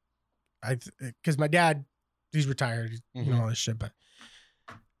because my dad, he's retired, you know, all this shit, but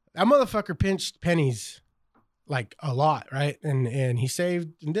that motherfucker pinched pennies like a lot, right? And he saved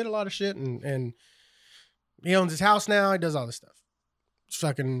and did a lot of shit, and he owns his house now. He does all this stuff. He's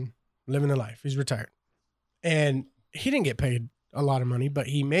fucking living the life. He's retired. And he didn't get paid a lot of money, but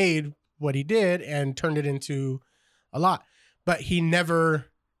he made what he did and turned it into a lot. But he never,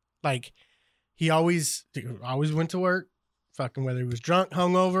 like, he always went to work, fucking whether he was drunk,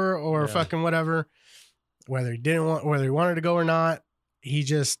 hungover, or Yeah. fucking whatever, whether he wanted to go or not. He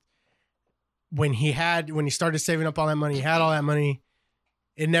just, when he started saving up all that money, he had all that money,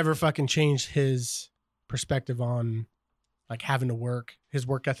 it never fucking changed his perspective on like having to work. His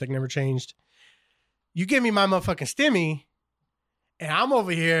work ethic never changed. You give me my motherfucking stimmy, and I'm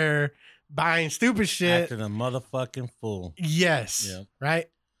over here buying stupid shit. Acting a motherfucking fool. Yes. Yeah. Right.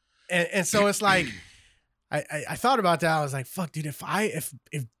 And so it's like, I thought about that. I was like, fuck, dude, if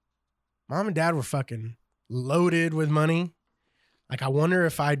mom and dad were fucking loaded with money, like, I wonder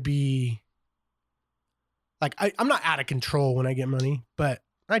if I'd be like, I'm not out of control when I get money, but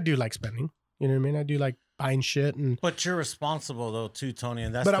I do like spending. You know what I mean? I do like buying shit and. But you're responsible though too, Tony.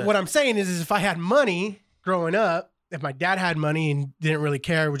 And that's But what I'm saying is if I had money growing up, if my dad had money and didn't really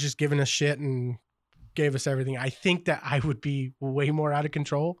care, was just giving us shit and gave us everything, I think that I would be way more out of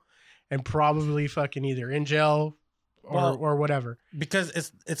control and probably fucking either in jail or whatever. because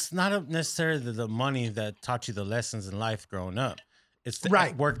it's not necessarily the money that taught you the lessons in life growing up. It's the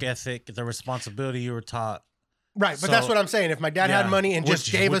Right. work ethic, the responsibility you were taught. Right. But that's So- what I'm saying. If my dad had Yeah. money and just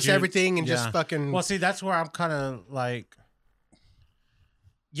gave us everything and just yeah. fucking. Well, see, that's where I'm kind of like,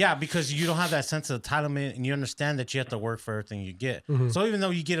 yeah, because you don't have that sense of entitlement and you understand that you have to work for everything you get. Mhm. So even though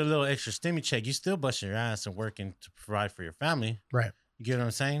you get a little extra stimmy check, you still busting your ass and working to provide for your family. Right. You get what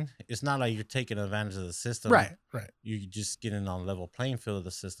I'm saying? It's not like you're taking advantage of the system. Right. You're just getting on level playing field of the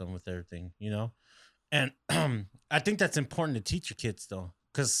system with everything, you know? And I think that's important to teach your kids, though,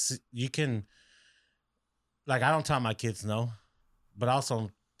 because you can, like, I don't tell my kids no, but also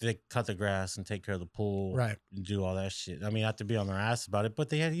they cut the grass and take care of the pool, Right. and do all that shit. I mean, I have to be on their ass about it,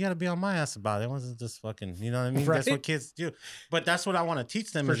 but you got to be on my ass about it. It wasn't just fucking, you know what I mean? That's Right. what kids do. But that's what I want to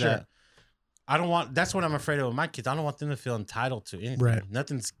teach them For is sure. that that's what I'm afraid of with my kids. I don't want them to feel entitled to anything. Right.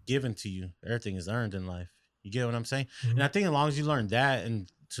 Nothing's given to you. Everything is earned in life. You get what I'm saying? Mhm. And I think as long as you learn that, and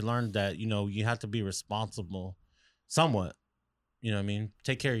to learn that, you know, you have to be responsible somewhat, you know what I mean?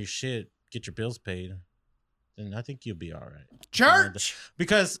 Take care of your shit, get your bills paid, then I think you'll be all right. Church.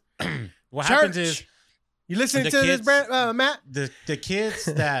 Because what happens is you listening the to this, kids- Matt? the kids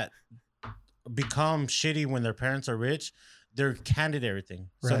that become shitty when their parents are rich, they're handed everything.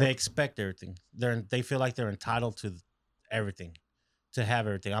 So Right. they expect everything. They feel like they're entitled to everything, to have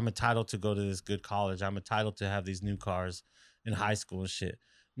everything. I'm entitled to go to this good college. I'm entitled to have these new cars in high school and shit.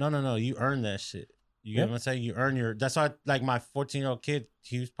 No. You earn that shit. You get Yeah. what I'm saying? You earn that's why, like, my 14-year-old kid,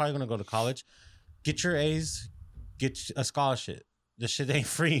 he was probably going to go to college. Get your A's, get a scholarship. The shit ain't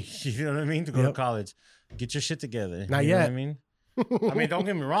free. You know what I mean? To go to Yep. college. Get your shit together. Not you know yet. what I mean? I mean, don't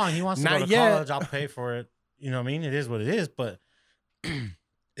get me wrong. He wants to Not go to yet. college. I'll pay for it. You know what I mean? It is what it is. But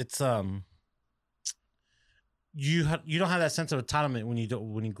it's you don't have that sense of entitlement when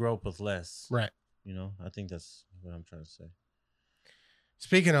you grow up with less. Right. You know, I think that's what I'm trying to say.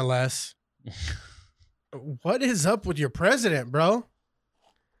 Speaking of less, what is up with your president, bro?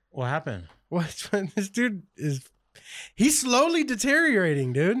 What happened? What this dude he's slowly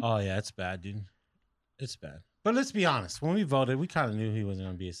deteriorating, dude. Oh yeah, it's bad, dude. It's bad. But let's be honest. When we voted, we kind of knew he wasn't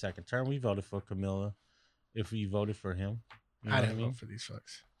going to be a second term. We voted for Camilla. If we voted for him, you know I what didn't vote for these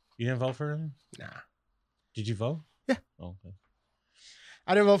fucks. You didn't vote for him? Nah. Did you vote? Yeah. Oh, okay.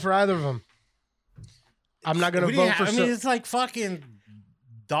 I didn't vote for either of them. I'm not gonna We vote didn't for. I mean, it's like fucking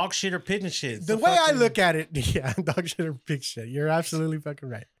dog shit or pigeon shit. The way I look at it, yeah, dog shit or pig shit. You're absolutely fucking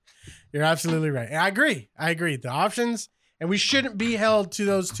right. You're absolutely right. And I agree. The options, and we shouldn't be held to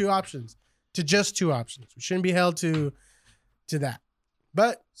those two options, to just two options. We shouldn't be held to that.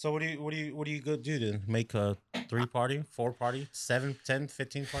 But So what do you go do then? Make a 3-party, 4-party, 7, 10,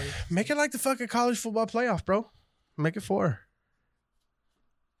 15 party? make it like the fucking college football playoff, bro. Make it 4.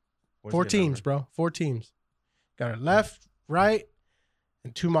 Where's 4 your teams, number? bro. 4 teams. Got a left, right,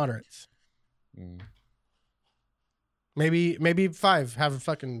 and 2 moderates. Mm. Maybe 5. Have a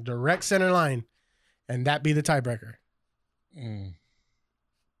fucking direct center line, and that be the tiebreaker. Mm.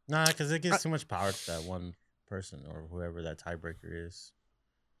 Nah, because it gives too much power to that one person or whoever that tiebreaker is,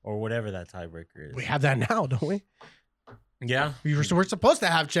 or whatever that tiebreaker is. We have that now, don't we? Yeah. We're supposed to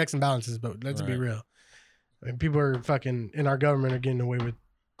have checks and balances, but let's be Right. real. I mean, people are fucking in our government are getting away with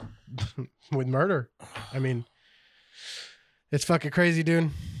with murder. I mean, it's fucking crazy, dude.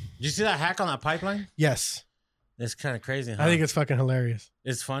 Did you see that hack on that pipeline? Yes, It's kind of crazy. Huh? I think it's fucking hilarious.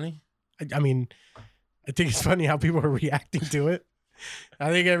 it's funny. I mean, I think it's funny how people are reacting to it. I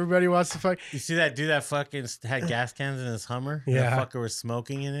think everybody wants to fuck. You see that dude that fucking had gas cans in his Hummer? Yeah. That fucker was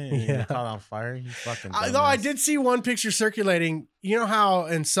smoking in it and Yeah. it caught on fire. He fucking Though I dumbass. did see one picture circulating. You know how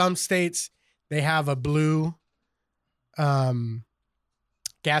in some states they have a blue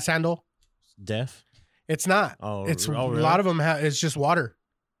gas handle? Deaf? It's not. Oh, It's oh, a really? lot of them have. It's just water.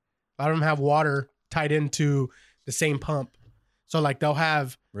 A lot of them have water tied into the same pump. So like they'll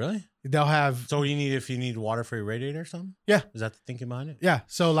have. Really? So So if you need water for your radiator or something? Yeah. Is that the thinking behind it? yeah.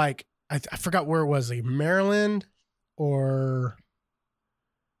 So like I forgot where it was, like Maryland or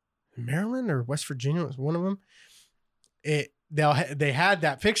West Virginia was one of them. They had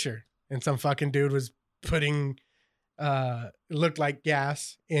that picture and some fucking dude was putting it looked like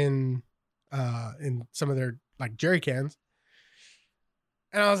gas in some of their like jerry cans.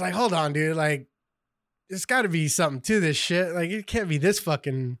 And I was like, hold on, dude, like there's got to be something to this shit. Like it can't be this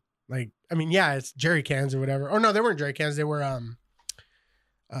fucking like, I mean, yeah, it's jerry cans or whatever. Or no, they weren't jerry cans. They were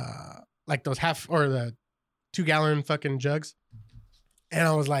like those half or the 2-gallon fucking jugs. And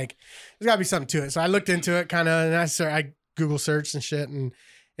I was like, there's got to be something to it. So I looked into it kind of, and I Google searched and shit, and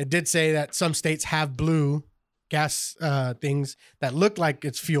it did say that some states have blue gas things that look like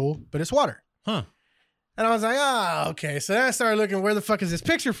it's fuel, but it's water. Huh. And I was like, oh, okay. So then I started looking, where the fuck is this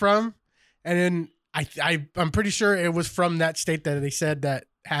picture from? And then I'm pretty sure it was from that state that they said that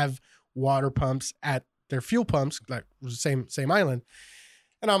have water pumps at their fuel pumps, like same island.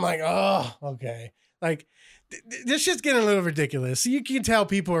 And I'm like, oh, okay. Like this shit's getting a little ridiculous. So you can tell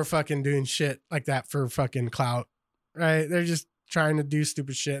people are fucking doing shit like that for fucking clout, right? They're just trying to do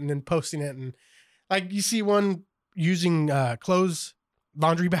stupid shit and then posting it. And like you see one using clothes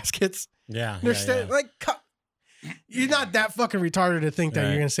laundry baskets. Yeah. They're yeah. like, you're not that fucking retarded to think that Right.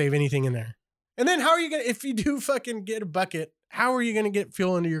 you're gonna save anything in there. And then how are you gonna, if you do fucking get a bucket, how are you gonna get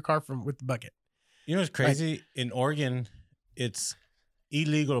fuel into your car from with the bucket? You know what's crazy? In Oregon, it's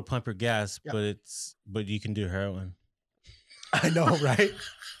illegal to pump your gas, Yeah. but you can do heroin. I know, right?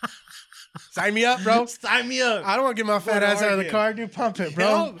 Sign me up, bro. Sign me up. I don't want to get my fat Go to ass out of the Oregon. car, dude. Pump it, bro.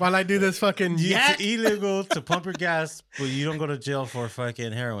 Hell- While I do this fucking It's illegal to pump your gas, but you don't go to jail for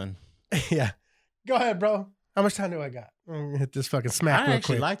fucking heroin. yeah. Go ahead, bro. How much time do I got? I'm gonna hit this fucking smack I real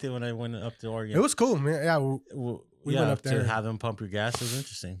actually quick. liked it when I went up to Oregon. It was cool, man. Yeah, we went up there. to have them pump your gas was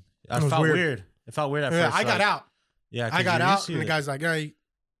interesting. I It was felt weird. weird. It felt weird at yeah, first. I got like- out. Yeah, I 'cause got you're out, used to and the it. guy's like, "Hey,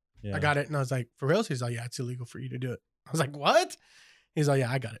 Yeah. I got it." And I was like, "For real?" He's like, "Yeah, it's illegal for you to do it." I was like, "What?" He's like,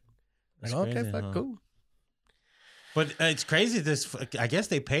 "Yeah, I got it." I'm That's like, okay, crazy, fuck, huh? cool. But it's crazy. I guess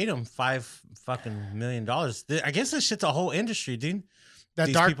they paid him $5 million. I guess this shit's a whole industry, dude. That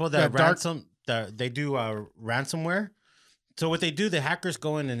These dark, people that that dark, ransom, they do ransomware. So what they do, the hackers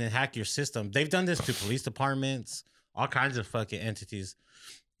go in and they hack your system. They've done this to police departments, all kinds of fucking entities.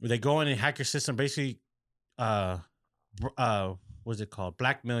 Where they go in and hack your system, basically, what's it called?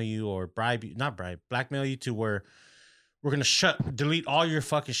 Blackmail you or blackmail you to where we're gonna delete all your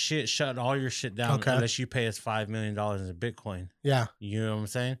fucking shit, shut all your shit down Okay. unless you pay us $5 million in Bitcoin. yeah, You know what I'm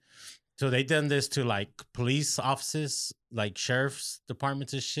saying? So they done this to like police offices, like sheriff's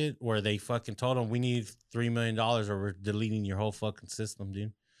departments and shit, where they fucking told them we need $3 million or we're deleting your whole fucking system,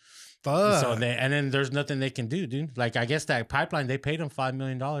 dude. fuck. So and then there's nothing they can do, dude. Like I guess that pipeline they paid them $5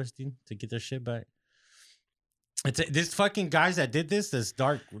 million, dude, to get their shit back. It's this fucking guys that did this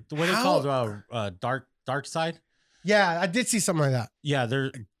dark, what are they How- called? Dark side. yeah, I did see something like that. Yeah,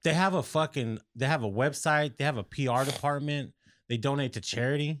 they have a website, they have a PR department, they donate to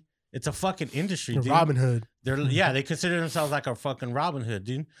charity. It's a fucking industry, The dude. Robin Hood. They consider themselves like a fucking Robin Hood,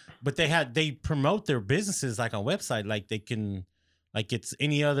 dude. But they promote their businesses like on website, like they can, like it's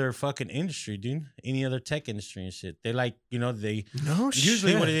any other fucking industry, dude. Any other tech industry and shit. They like, they No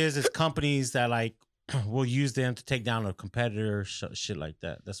usually shit. what it is companies that like will use them to take down a competitor, shit like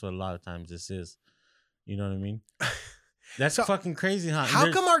that. That's what a lot of times this is. You know what I mean? That's So, fucking crazy, huh?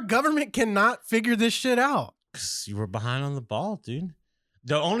 How come our government cannot figure this shit out? You were behind on the ball, dude.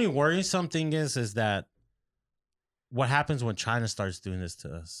 The only worrisome thing is that what happens when China starts doing this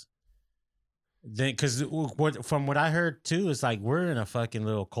to us? Then, because from what I heard too, is like we're in a fucking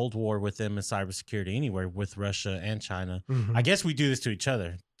little cold war with them in cybersecurity anywhere with Russia and China. Mhm. I guess we do this to each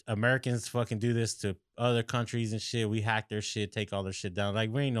other. Americans fucking do this to other countries and shit. We hack their shit, take all their shit down.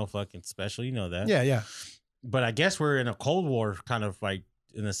 Like we ain't no fucking special, you know that. Yeah, yeah. But I guess we're in a cold war, kind of like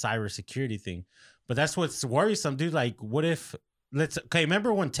in a cybersecurity thing. But that's what's worrisome, dude. Like, what if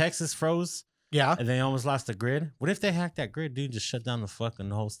remember when Texas froze Yeah. and they almost lost the grid? What if they hacked that grid, dude? Just shut down the fucking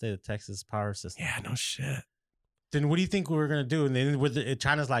whole state of Texas power system. Yeah, no shit. Then what do you think we were gonna do? And then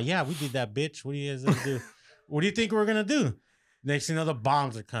China's like, yeah, we did that, bitch. What do you guys gonna do? What do you think we're gonna do? Next thing you know, the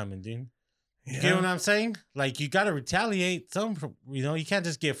bombs are coming, dude. You get what I'm saying? Like you gotta retaliate. You can't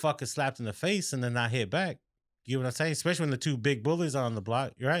just get fucking slapped in the face and then not hit back. You know what I'm saying? Especially when the two big bullies are on the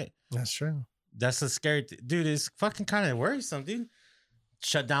block. You're right. That's true. That's a scary dude. It's fucking kind of worrisome, dude.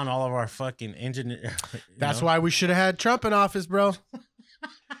 Shut down all of our fucking engineer. That's why we should have had Trump in office, bro.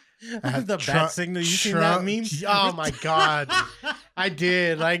 the bat signal. You seen that meme? Oh my god, I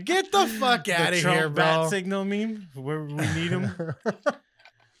did. Like, get the fuck out The of Trump here, bat bro. signal meme where we need him.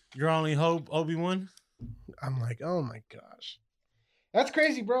 Your only hope, Obi-Wan. I'm like, oh my gosh, that's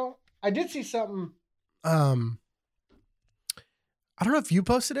crazy, bro. I did see something. I don't know if you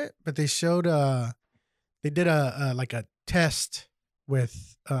posted it, but they showed they did a like a test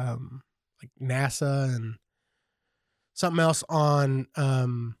with like NASA and something else on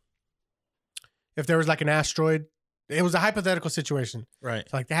if there was like an asteroid. It was a hypothetical situation. Right.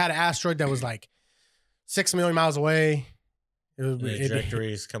 So like they had an asteroid that was like 6 million miles away. The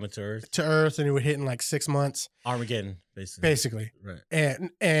trajectory is coming to Earth. to Earth, and it would hit in like 6 months, Armageddon, basically. basically. Right.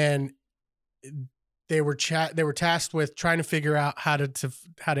 And they were tasked with trying to figure out how to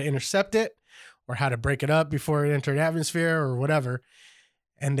intercept it or how to break it up before it entered the atmosphere or whatever,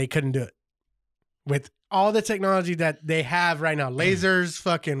 and they couldn't do it with all the technology that they have right now, lasers,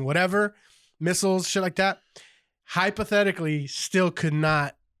 fucking whatever, missiles, shit like that. Hypothetically, still could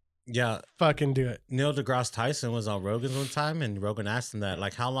not Yeah. fucking do it. Neil deGrasse Tyson was on Rogan's one time, and Rogan asked him that,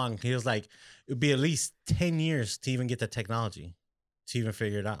 like, how long? He was like, it would be at least 10 years to even get the technology, to even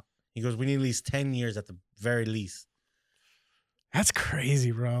figure it out. He goes, we need at least 10 years at the very least. That's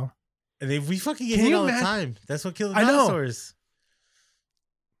crazy, bro. And we fucking get Can hit you all the imagine- time. That's what killed the I know. dinosaurs.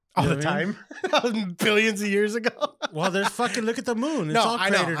 all You the know what I mean? time. That was billions of years ago. Well, there's fucking look at the moon. It's No, all I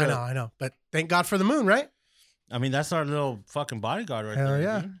know, cratered up. I know. But thank God for the moon, right? I mean, that's our little fucking bodyguard right Hell there.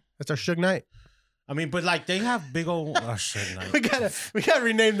 yeah. dude. That's our Suge Knight. I mean, but like they have big old shit. We gotta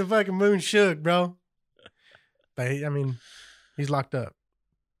rename the fucking moon Suge, bro. But I mean, he's locked up.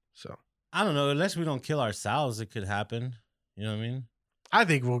 So I don't know. Unless we don't kill ourselves, it could happen. You know what I mean? I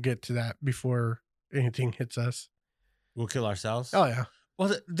think we'll get to that before anything hits us. We'll kill ourselves. Oh yeah.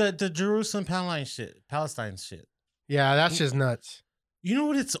 Well, the Jerusalem Palestine shit. Yeah, that's just nuts. You know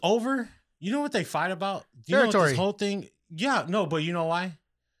what it's over? You know what they fight about? Do you know what Territory. this whole thing? Yeah, no, but you know why?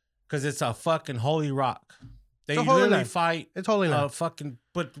 Because it's a fucking holy rock. They It's a holy literally land. fight It's Holy Land. fucking.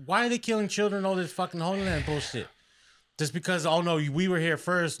 But why are they killing children? All this fucking holy land bullshit. Just because? Oh no, we were here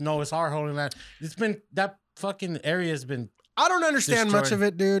first. No, it's our holy land. It's been that fucking area has been. I don't understand much destroyed. of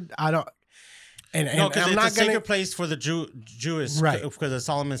it, dude. I don't. And No, because I'm it's not a sacred gonna. place for the Jewish, Right. Because of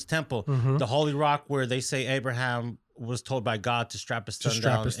Solomon's temple, Mhm. the holy rock where they say Abraham was told by God to strap his son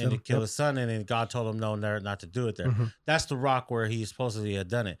strap down his and to son, kill yep. his son, and then God told him no, not to do it there. Mhm. That's the rock where he supposedly had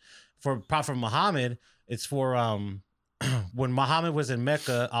done it. For Prophet Muhammad, it's for when Muhammad was in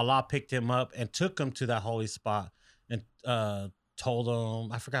Mecca, Allah picked him up and took him to that holy spot and told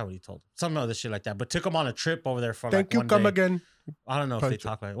him, I forgot what he told him, some other shit like that, but took him on a trip over there for Thank like you. one Come day. again. I don't know if they Punch it.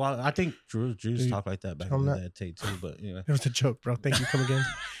 talk like. Well, I think Jews You talk like that back tell in them the that? day too. But anyway, It was a joke, bro. Thank you. Come again.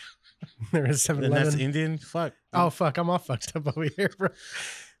 There is and that's 7-Eleven. Indian. Fuck. Oh fuck! I'm all fucked up over here, bro.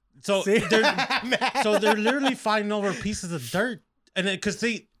 So See? they're literally fighting over pieces of dirt, and because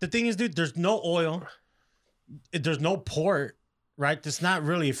the thing is, dude, there's no oil, there's no port, right? It's not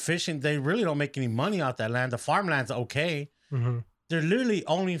really efficient. They really don't make any money off that land. The farmland's okay. Mhm. They're literally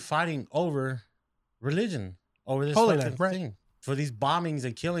only fighting over religion, over this Holy fucking Land, right. thing, for these bombings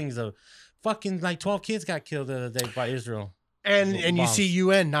and killings of fucking like 12 kids got killed the other day by Israel. And Little you bombs. see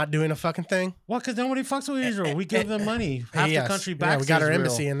UN not doing a fucking thing. Well, because nobody fucks with Israel. We give them money. Half Yes. the country Yeah, backs we got our Israel.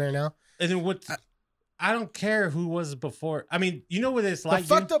 embassy in there now. And then what? I don't care who was before. I mean, you know what it's like. The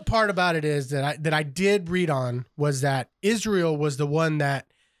fucked up part about it is that I did read on was that Israel was the one that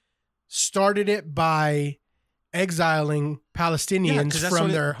started it by exiling Palestinians 'cause that's from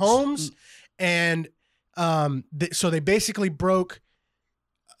what their homes, and so they basically broke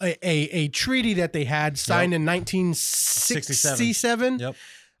a treaty that they had signed in 1967. Yep.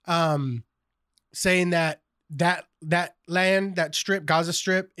 Saying that land, that strip, Gaza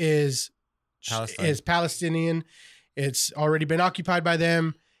Strip, is Palestinian. It's already been occupied by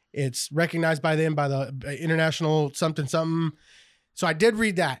them. It's recognized by them by the international something. So I did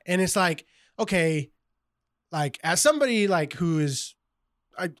read that, and it's like, okay, like as somebody like who is,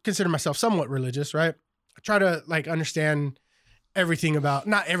 I consider myself somewhat religious, right? I try to like understand everything about,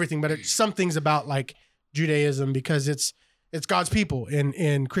 not everything, but some things about like Judaism, because it's God's people.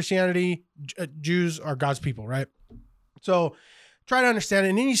 In Christianity, Jews are God's people, right? So try to understand it.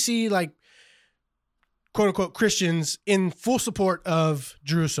 And then you see like quote unquote Christians in full support of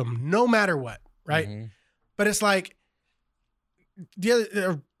Jerusalem, no matter what, right? Mhm. But it's like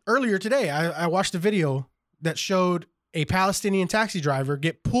earlier today, I watched a video that showed a Palestinian taxi driver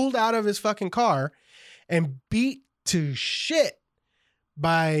get pulled out of his fucking car and beat to shit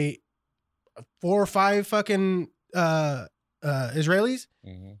by 4 or 5 fucking Israelis.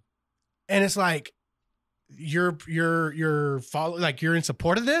 Mhm. And it's like, you're like, you're in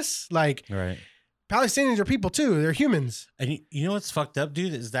support of this? Like, Right. Palestinians are people too. They're humans. And you know what's fucked up,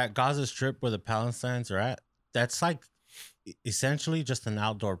 dude, is that Gaza Strip where the Palestinians are at. That's like essentially just an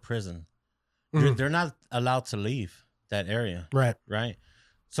outdoor prison. Mhm. They're not allowed to leave that area, Right. right?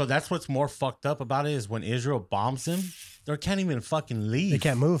 So that's what's more fucked up about it is when Israel bombs them, they can't even fucking leave. They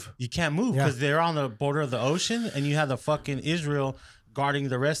can't move. You can't move Yeah. because they're on the border of the ocean, and you have the fucking Israel guarding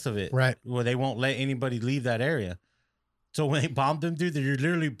the rest of it, Right. where they won't let anybody leave that area. So when they bombed them, dude, they're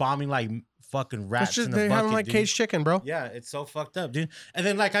literally bombing like fucking rats It's just in a they bucket, have them like dude. caged chicken, bro. Yeah, it's so fucked up, dude. And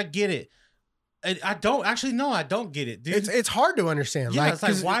then like I get it. I don't actually no, I don't get it, dude. It's hard to understand. yeah, like, it's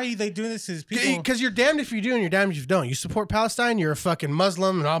like why are they doing this to these people? Because you're damned if you do and you're damned if you don't. You support Palestine, you're a fucking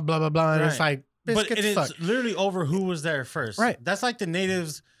Muslim and all blah blah blah. And it's Right. like, But get the it's fuck. literally over who was there first. Right. That's like the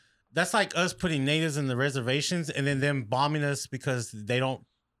natives. That's like us putting natives in the reservations and then them bombing us because they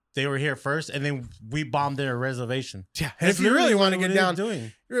were here first, and then we bombed their reservation. Yeah, and That's if you really literally want to what get they're down, doing.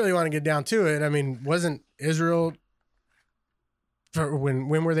 you really want to get down to it. I mean, wasn't Israel for when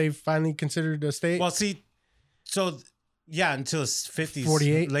were they finally considered a state? Well, see, so yeah, until 50s,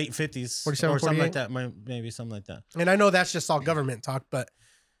 48? late 50s, 47, or something 48? like that, maybe something like that. And I know that's just all government talk, but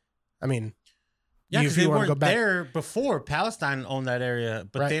I mean, Yeah, if because they wanna weren't go back- there before. Palestine owned that area,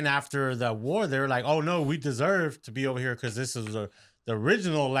 but Right. then after the war, they were like, "Oh no, we deserve to be over here because this is the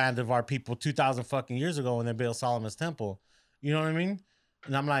original land of our people 2,000 fucking years ago when they built Solomon's temple. You know what I mean?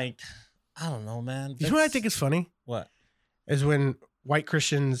 And I'm like, I don't know, man. You know what I think is funny? What? Is when white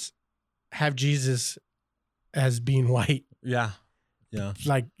Christians have Jesus as being white. Yeah. Yeah.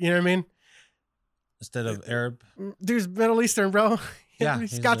 Like, you know what I mean? Instead of Arab. Dude's Middle Eastern, bro. Yeah,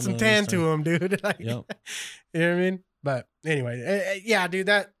 he's he's got a some Middle tan Eastern. to him, dude. Like, Yep. You know what I mean? But anyway, yeah, dude,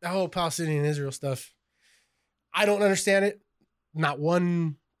 that whole Palestinian Israel stuff, I don't understand it. Not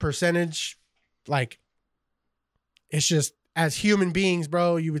one percentage. Like, it's just as human beings,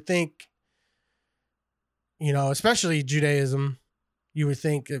 bro, you would think, you know, especially Judaism, you would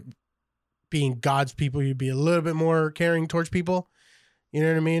think that being God's people, you'd be a little bit more caring towards people. You know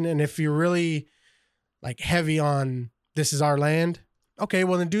what I mean? And if you're really like heavy on this is our land, okay,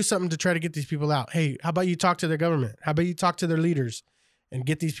 well then do something to try to get these people out. Hey, how about you talk to their government? How about you talk to their leaders and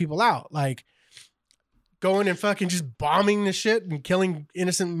get these people out? Like going and fucking just bombing the shit and killing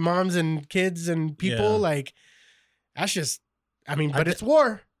innocent moms and kids and people. Yeah. Like that's just, I mean, I but d- it's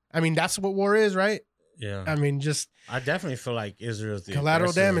war. I mean, that's what war is, right? Yeah. I mean, just I definitely feel like Israel's the Collateral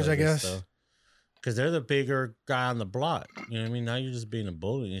aggressors damage, of I this, guess. though. Because they're the bigger guy on the block. You know what I mean? Now you're just being a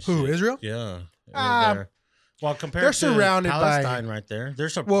bully and Who, shit. Israel? Yeah. Ah, They're- well, compared they're to surrounded by- Palestine right there. They're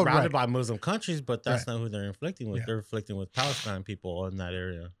Well, surrounded right. by Muslim countries, but that's Right. not who they're inflicting with. Yeah. They're inflicting with Palestine people in that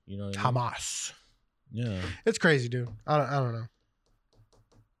area. You know what I mean? Hamas. Yeah. It's crazy, dude. I don't know.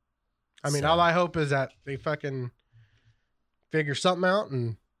 I mean, So- all I hope is that they fucking figure something out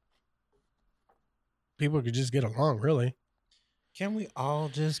and people could just get along, really. Can we all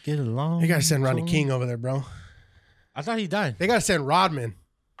just get along? They got to send Rodney Tony? King over there, bro. I thought he died. They got to send Rodman,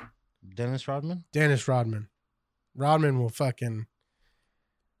 Dennis Rodman? Dennis Rodman. Rodman will fucking.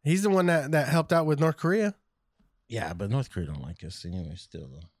 He's the one that helped out with North Korea. Yeah, but North Korea don't like us anyway, still,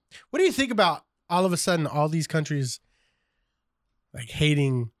 though. What do you think about all of a sudden all these countries like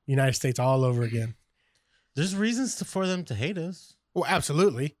hating United States all over again? There's reasons for them to hate us. Well,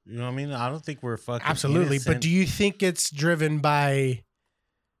 absolutely. You know what I mean? I don't think we're fucking Absolutely. But innocent. do you think it's driven by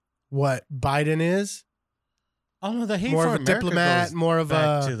what Biden is? Oh no, the hate More for of a America diplomat, goes more of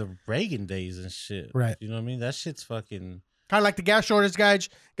back a to the Reagan days and shit. Right. You know what I mean? That shit's fucking. kind of like the gas shortage,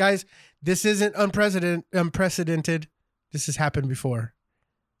 guys. This isn't unprecedented. This has happened before.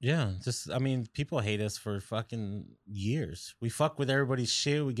 Yeah, just I mean, people hate us for fucking years. We fuck with everybody's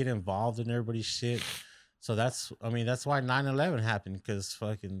shit. We get involved in everybody's shit. So that's why 9/11 happened because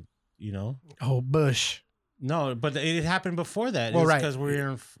fucking, you know. Oh, Bush. No, but it happened before that. Well, right. Because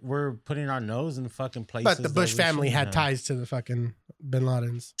we're putting our nose in fucking places. But the that Bush we family shouldn't had have. ties to the fucking Bin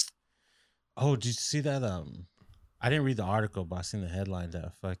Ladens. Oh, did you see that? I didn't read the article, but I seen the headline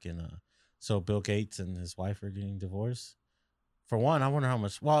that fucking. So Bill Gates and his wife are getting divorced. For one, I wonder how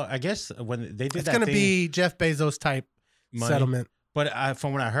much. Well, I guess when they did It's that, going to thing, be Jeff Bezos type money. settlement. But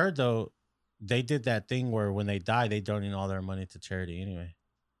from what I heard, though, they did that thing where when they die, they donate all their money to charity anyway.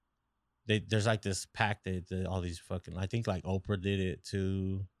 There's like this pact that all these fucking. I think like Oprah did it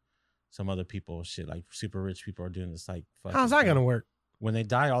too. Some other people, shit, like super rich people are doing this like. How's that going to work? When they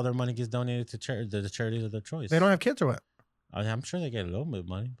die, all their money gets donated to the charity of their choice. They don't have kids or what? I'm sure they get a little bit of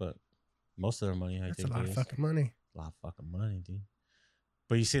money, but most of their money, I That's a think, lot of is fucking money. a lot of fucking money, dude.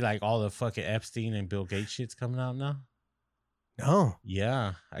 But you see, like all the fucking Epstein and Bill Gates shit's coming out now. No.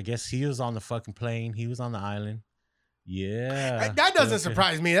 Yeah, I guess he was on the fucking plane. He was on the island. Yeah, That doesn't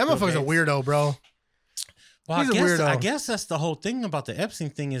surprise me. That Bill motherfucker's a Gates. weirdo, bro. Well, He's a I weirdo. guess that's the whole thing about the Epstein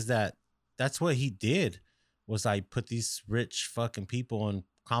thing is that that's what he did was like put these rich fucking people in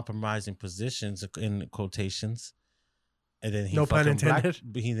compromising positions in quotations, and then he No pun intended.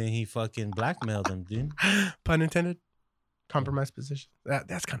 he fucking blackmailed them, dude. Pun intended. Compromise position.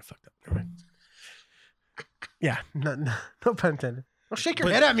 That's kind of fucked up. Never mind. Yeah, no pun intended. Don't shake your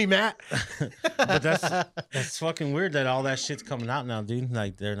But- head at me, Matt. But that's fucking weird that all that shit's coming out now, dude.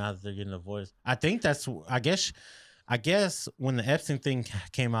 Like they're getting a voice. I think that's I guess when the Epstein thing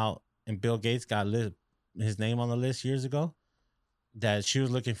came out and Bill Gates got his name on the list years ago, that she was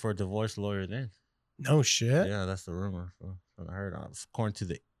looking for a divorce lawyer then. No shit. Yeah, that's the rumor. From I heard according to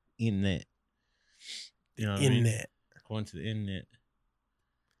the internet. You know what I mean? Internet. According to the internet.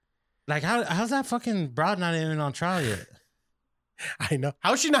 Like how's that fucking broad not even on trial yet? I know.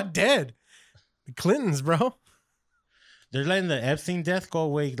 How is she not dead? The Clintons, bro. They're letting the Epstein death go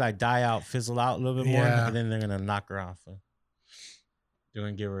away, like die out, fizzle out a little bit more, Yeah. and then they're gonna knock her off. They're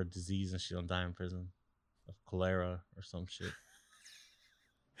gonna give her a disease and she'll die in prison of cholera or some shit.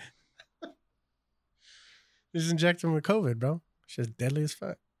 Just inject him with COVID, bro. She's deadly as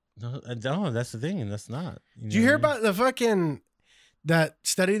fuck. No, that's the thing, and that's not. Did you hear about the fucking that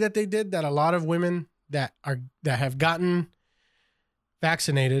study that they did that a lot of women that have gotten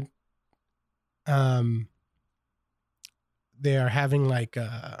vaccinated, they are having like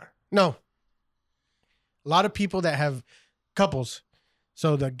no, a lot of people that have couples.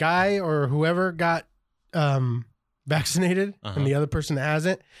 So the guy or whoever got vaccinated Uh-huh. and the other person that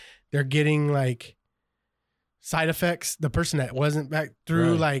hasn't, they're getting like side effects. The person that wasn't back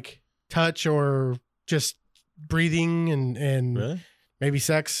through Right. like touch or just breathing and Really? maybe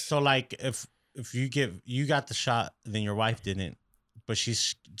sex. So like if you got the shot, then your wife didn't, but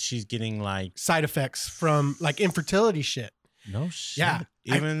she's getting like Side effects from like infertility shit. no shit. Yeah.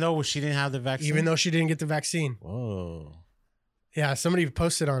 Even though she didn't have the vaccine. Even though she didn't get the vaccine. Whoa. Yeah, somebody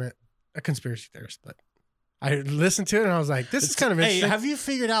posted on it, a conspiracy theorist, but I listened to it and I was like, this is kind of Hey, interesting. have you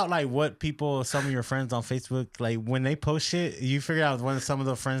figured out like what people, some of your friends on Facebook, like when they post shit, you figure out when some of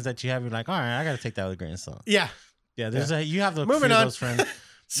the friends that you have, you're like, all right, I gotta take that with a grain of salt. Yeah, Yeah, there's you have a Moving few on. of those friends. You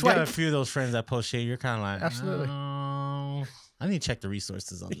Swipe. got a few of those friends that post shit. You're kind of like, Absolutely. "Oh, I need to check the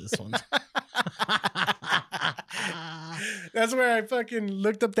resources on this one. That's where I fucking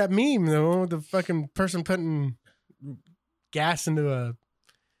looked up that meme, though, the fucking person putting gas into a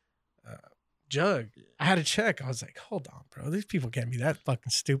jug. I had to check. I was like, hold on, bro. These people can't be that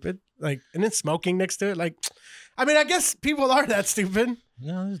fucking stupid. Like, and then smoking next to it. Like, I mean, I guess people are that stupid,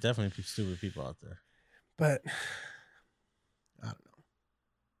 No, there's definitely stupid people out there. but I don't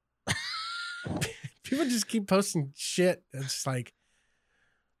know. People just keep posting shit. It's like,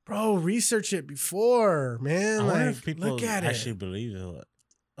 bro, research it before, man. I wonder Like, if people look at actually it. believe it.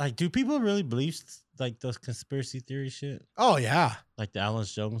 Like, do people really believe like those conspiracy theory shit? Oh yeah. Like the Alan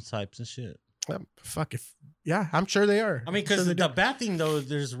Jones types and shit? Fuck if yeah, I'm sure they are. I mean, I'm sure because they the do. bad thing though,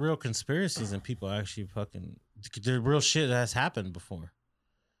 there's real conspiracies and people actually fucking the real shit that has happened before.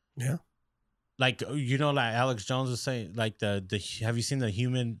 Yeah. Like like Alex Jones was saying, like the have you seen the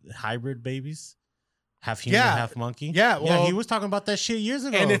human hybrid babies? Half human, Yeah. half monkey. Yeah, well- he was talking about that shit years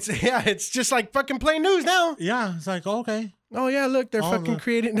ago. And it's just like fucking plain news now. yeah, it's like okay, Oh yeah, look, they're All fucking the-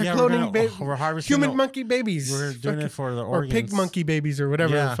 creating, they're yeah, cloning we're harvesting human the- monkey babies. We're doing Fucking- it for the or organs. pig monkey babies or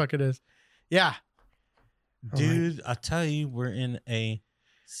whatever Yeah. the fuck it is. Yeah, Dude, I tell you, we're in a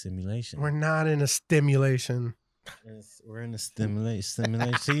simulation. we're not in a stimulation. We're in a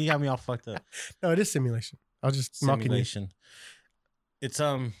simulation. See, you got me all fucked up. No, it is simulation. I was just mocking you. Simulation. It's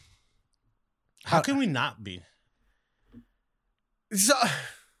how can we not be? So,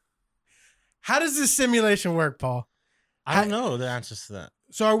 how does this simulation work, Paul? I don't know the answers to that.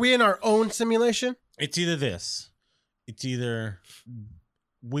 So, are we in our own simulation? It's either this. It's either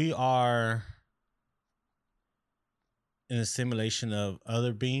we are in a simulation of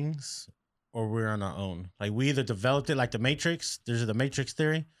other beings, or we're on our own. Like we either developed it, like the Matrix. There's the Matrix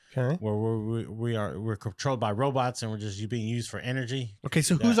theory, Okay. where we're controlled by robots and we're just being used for energy. Okay.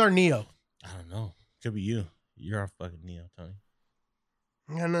 So, who's our Neo? I don't know. Could be you. You're our fucking Neo, Tony.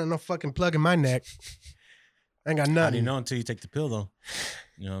 I got no fucking plug in my neck. I ain't got How do nothing. you know until you take the pill, though?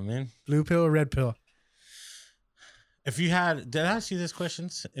 You know what I mean? Blue pill or red pill? If you had, did I ask you this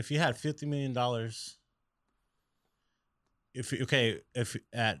questions? If you had $50 million, if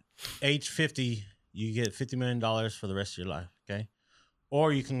at age 50 you get $50 million for the rest of your life, okay,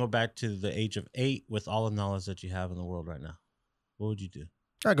 or you can go back to the age of 8 with all the knowledge that you have in the world right now, what would you do?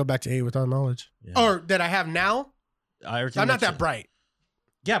 I go back to 8 with all knowledge, Yeah. or that I have now. Everything I'm not you- that bright,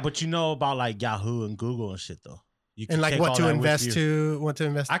 Yeah, but you know about like Yahoo and Google and shit though. You can and like take what all to that with invest you. to, what to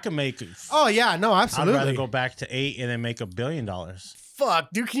invest. I could make. Oh yeah, no, I'd absolutely. rather go back to 8 and then make $1 billion. Fuck,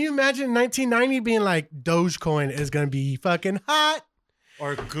 dude, can you imagine 1990 being like Dogecoin is gonna be fucking hot?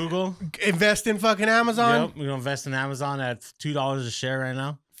 Or Google. Invest in fucking Amazon. Yep, we're gonna invest in Amazon at $2 a share right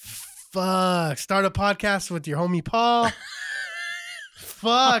now. Fuck, start a podcast with your homie Paul.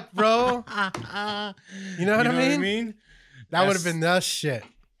 Fuck, bro, you know what I mean? That would have That's- been the shit.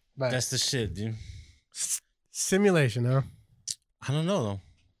 But That's the shit, dude. simulation, huh? I don't know though.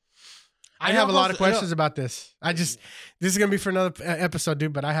 I have a lot of questions about this. This is gonna be for another episode,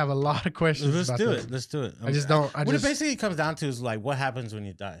 dude. But I have a lot of questions. Let's about do this. it. Let's do it. I just don't. What it basically comes down to is like what happens when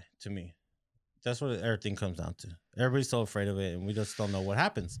you die. To me, that's what everything comes down to. Everybody's so afraid of it, and we just don't know what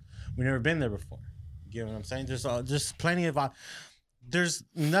happens. We've never been there before. You know what I'm saying? There's plenty of. There's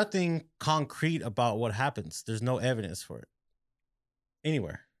nothing concrete about what happens. There's no evidence for it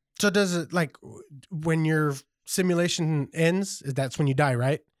anywhere. So does it like when your simulation ends? That's when you die,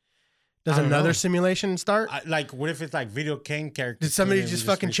 right? Does I don't another know. simulation start? Like, what if it's like video game characters? Did somebody and we just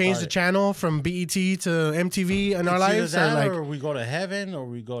fucking change the restart it? channel from BET to MTV in our It's either lives, or that, like or we go to heaven, or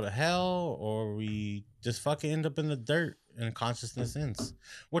we go to hell, or we just fucking end up in the dirt and consciousness ends.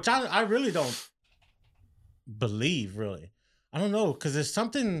 Which I really don't believe. Really, I don't know, because there's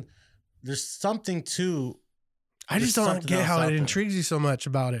something to I just There's don't something get else how out it there. intrigues you so much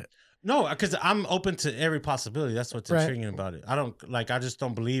about it. No, because I'm open to every possibility. That's what's Right. intriguing about it. I just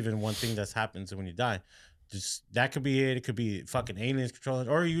don't believe in one thing that happens when you die. Just that could be it. It could be fucking aliens controlling,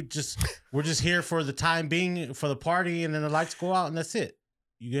 or we're just here for the time being for the party, and then the lights go out, and that's it.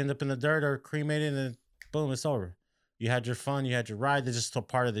 You end up in the dirt or cremated, and then boom, it's over. You had your fun, you had your ride. They're just a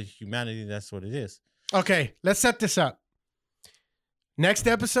part of the humanity. That's what it is. Okay, let's set this up. Next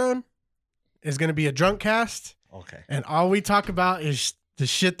episode is going to be a drunk cast, Okay. and all we talk about is the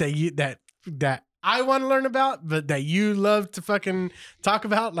shit that I want to learn about, but that you love to fucking talk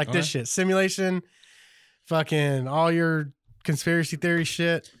about, like this shit, simulation, fucking all your conspiracy theory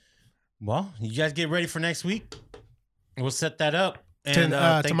shit. Well, you guys get ready for next week. We'll set that up. And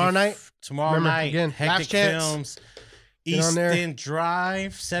thank tomorrow you night. Tomorrow Remember, night, again, Hectic last chance. Films, Get on there. Easton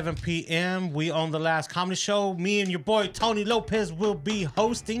Drive, 7 p.m. We own the last comedy show. Me and your boy Tony Lopez will be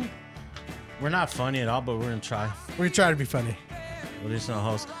hosting. We're not funny at all, but we're gonna try. We try to be funny. We're just gonna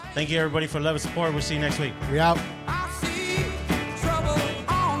host. Thank you everybody for love and support. We'll see you next week. We out.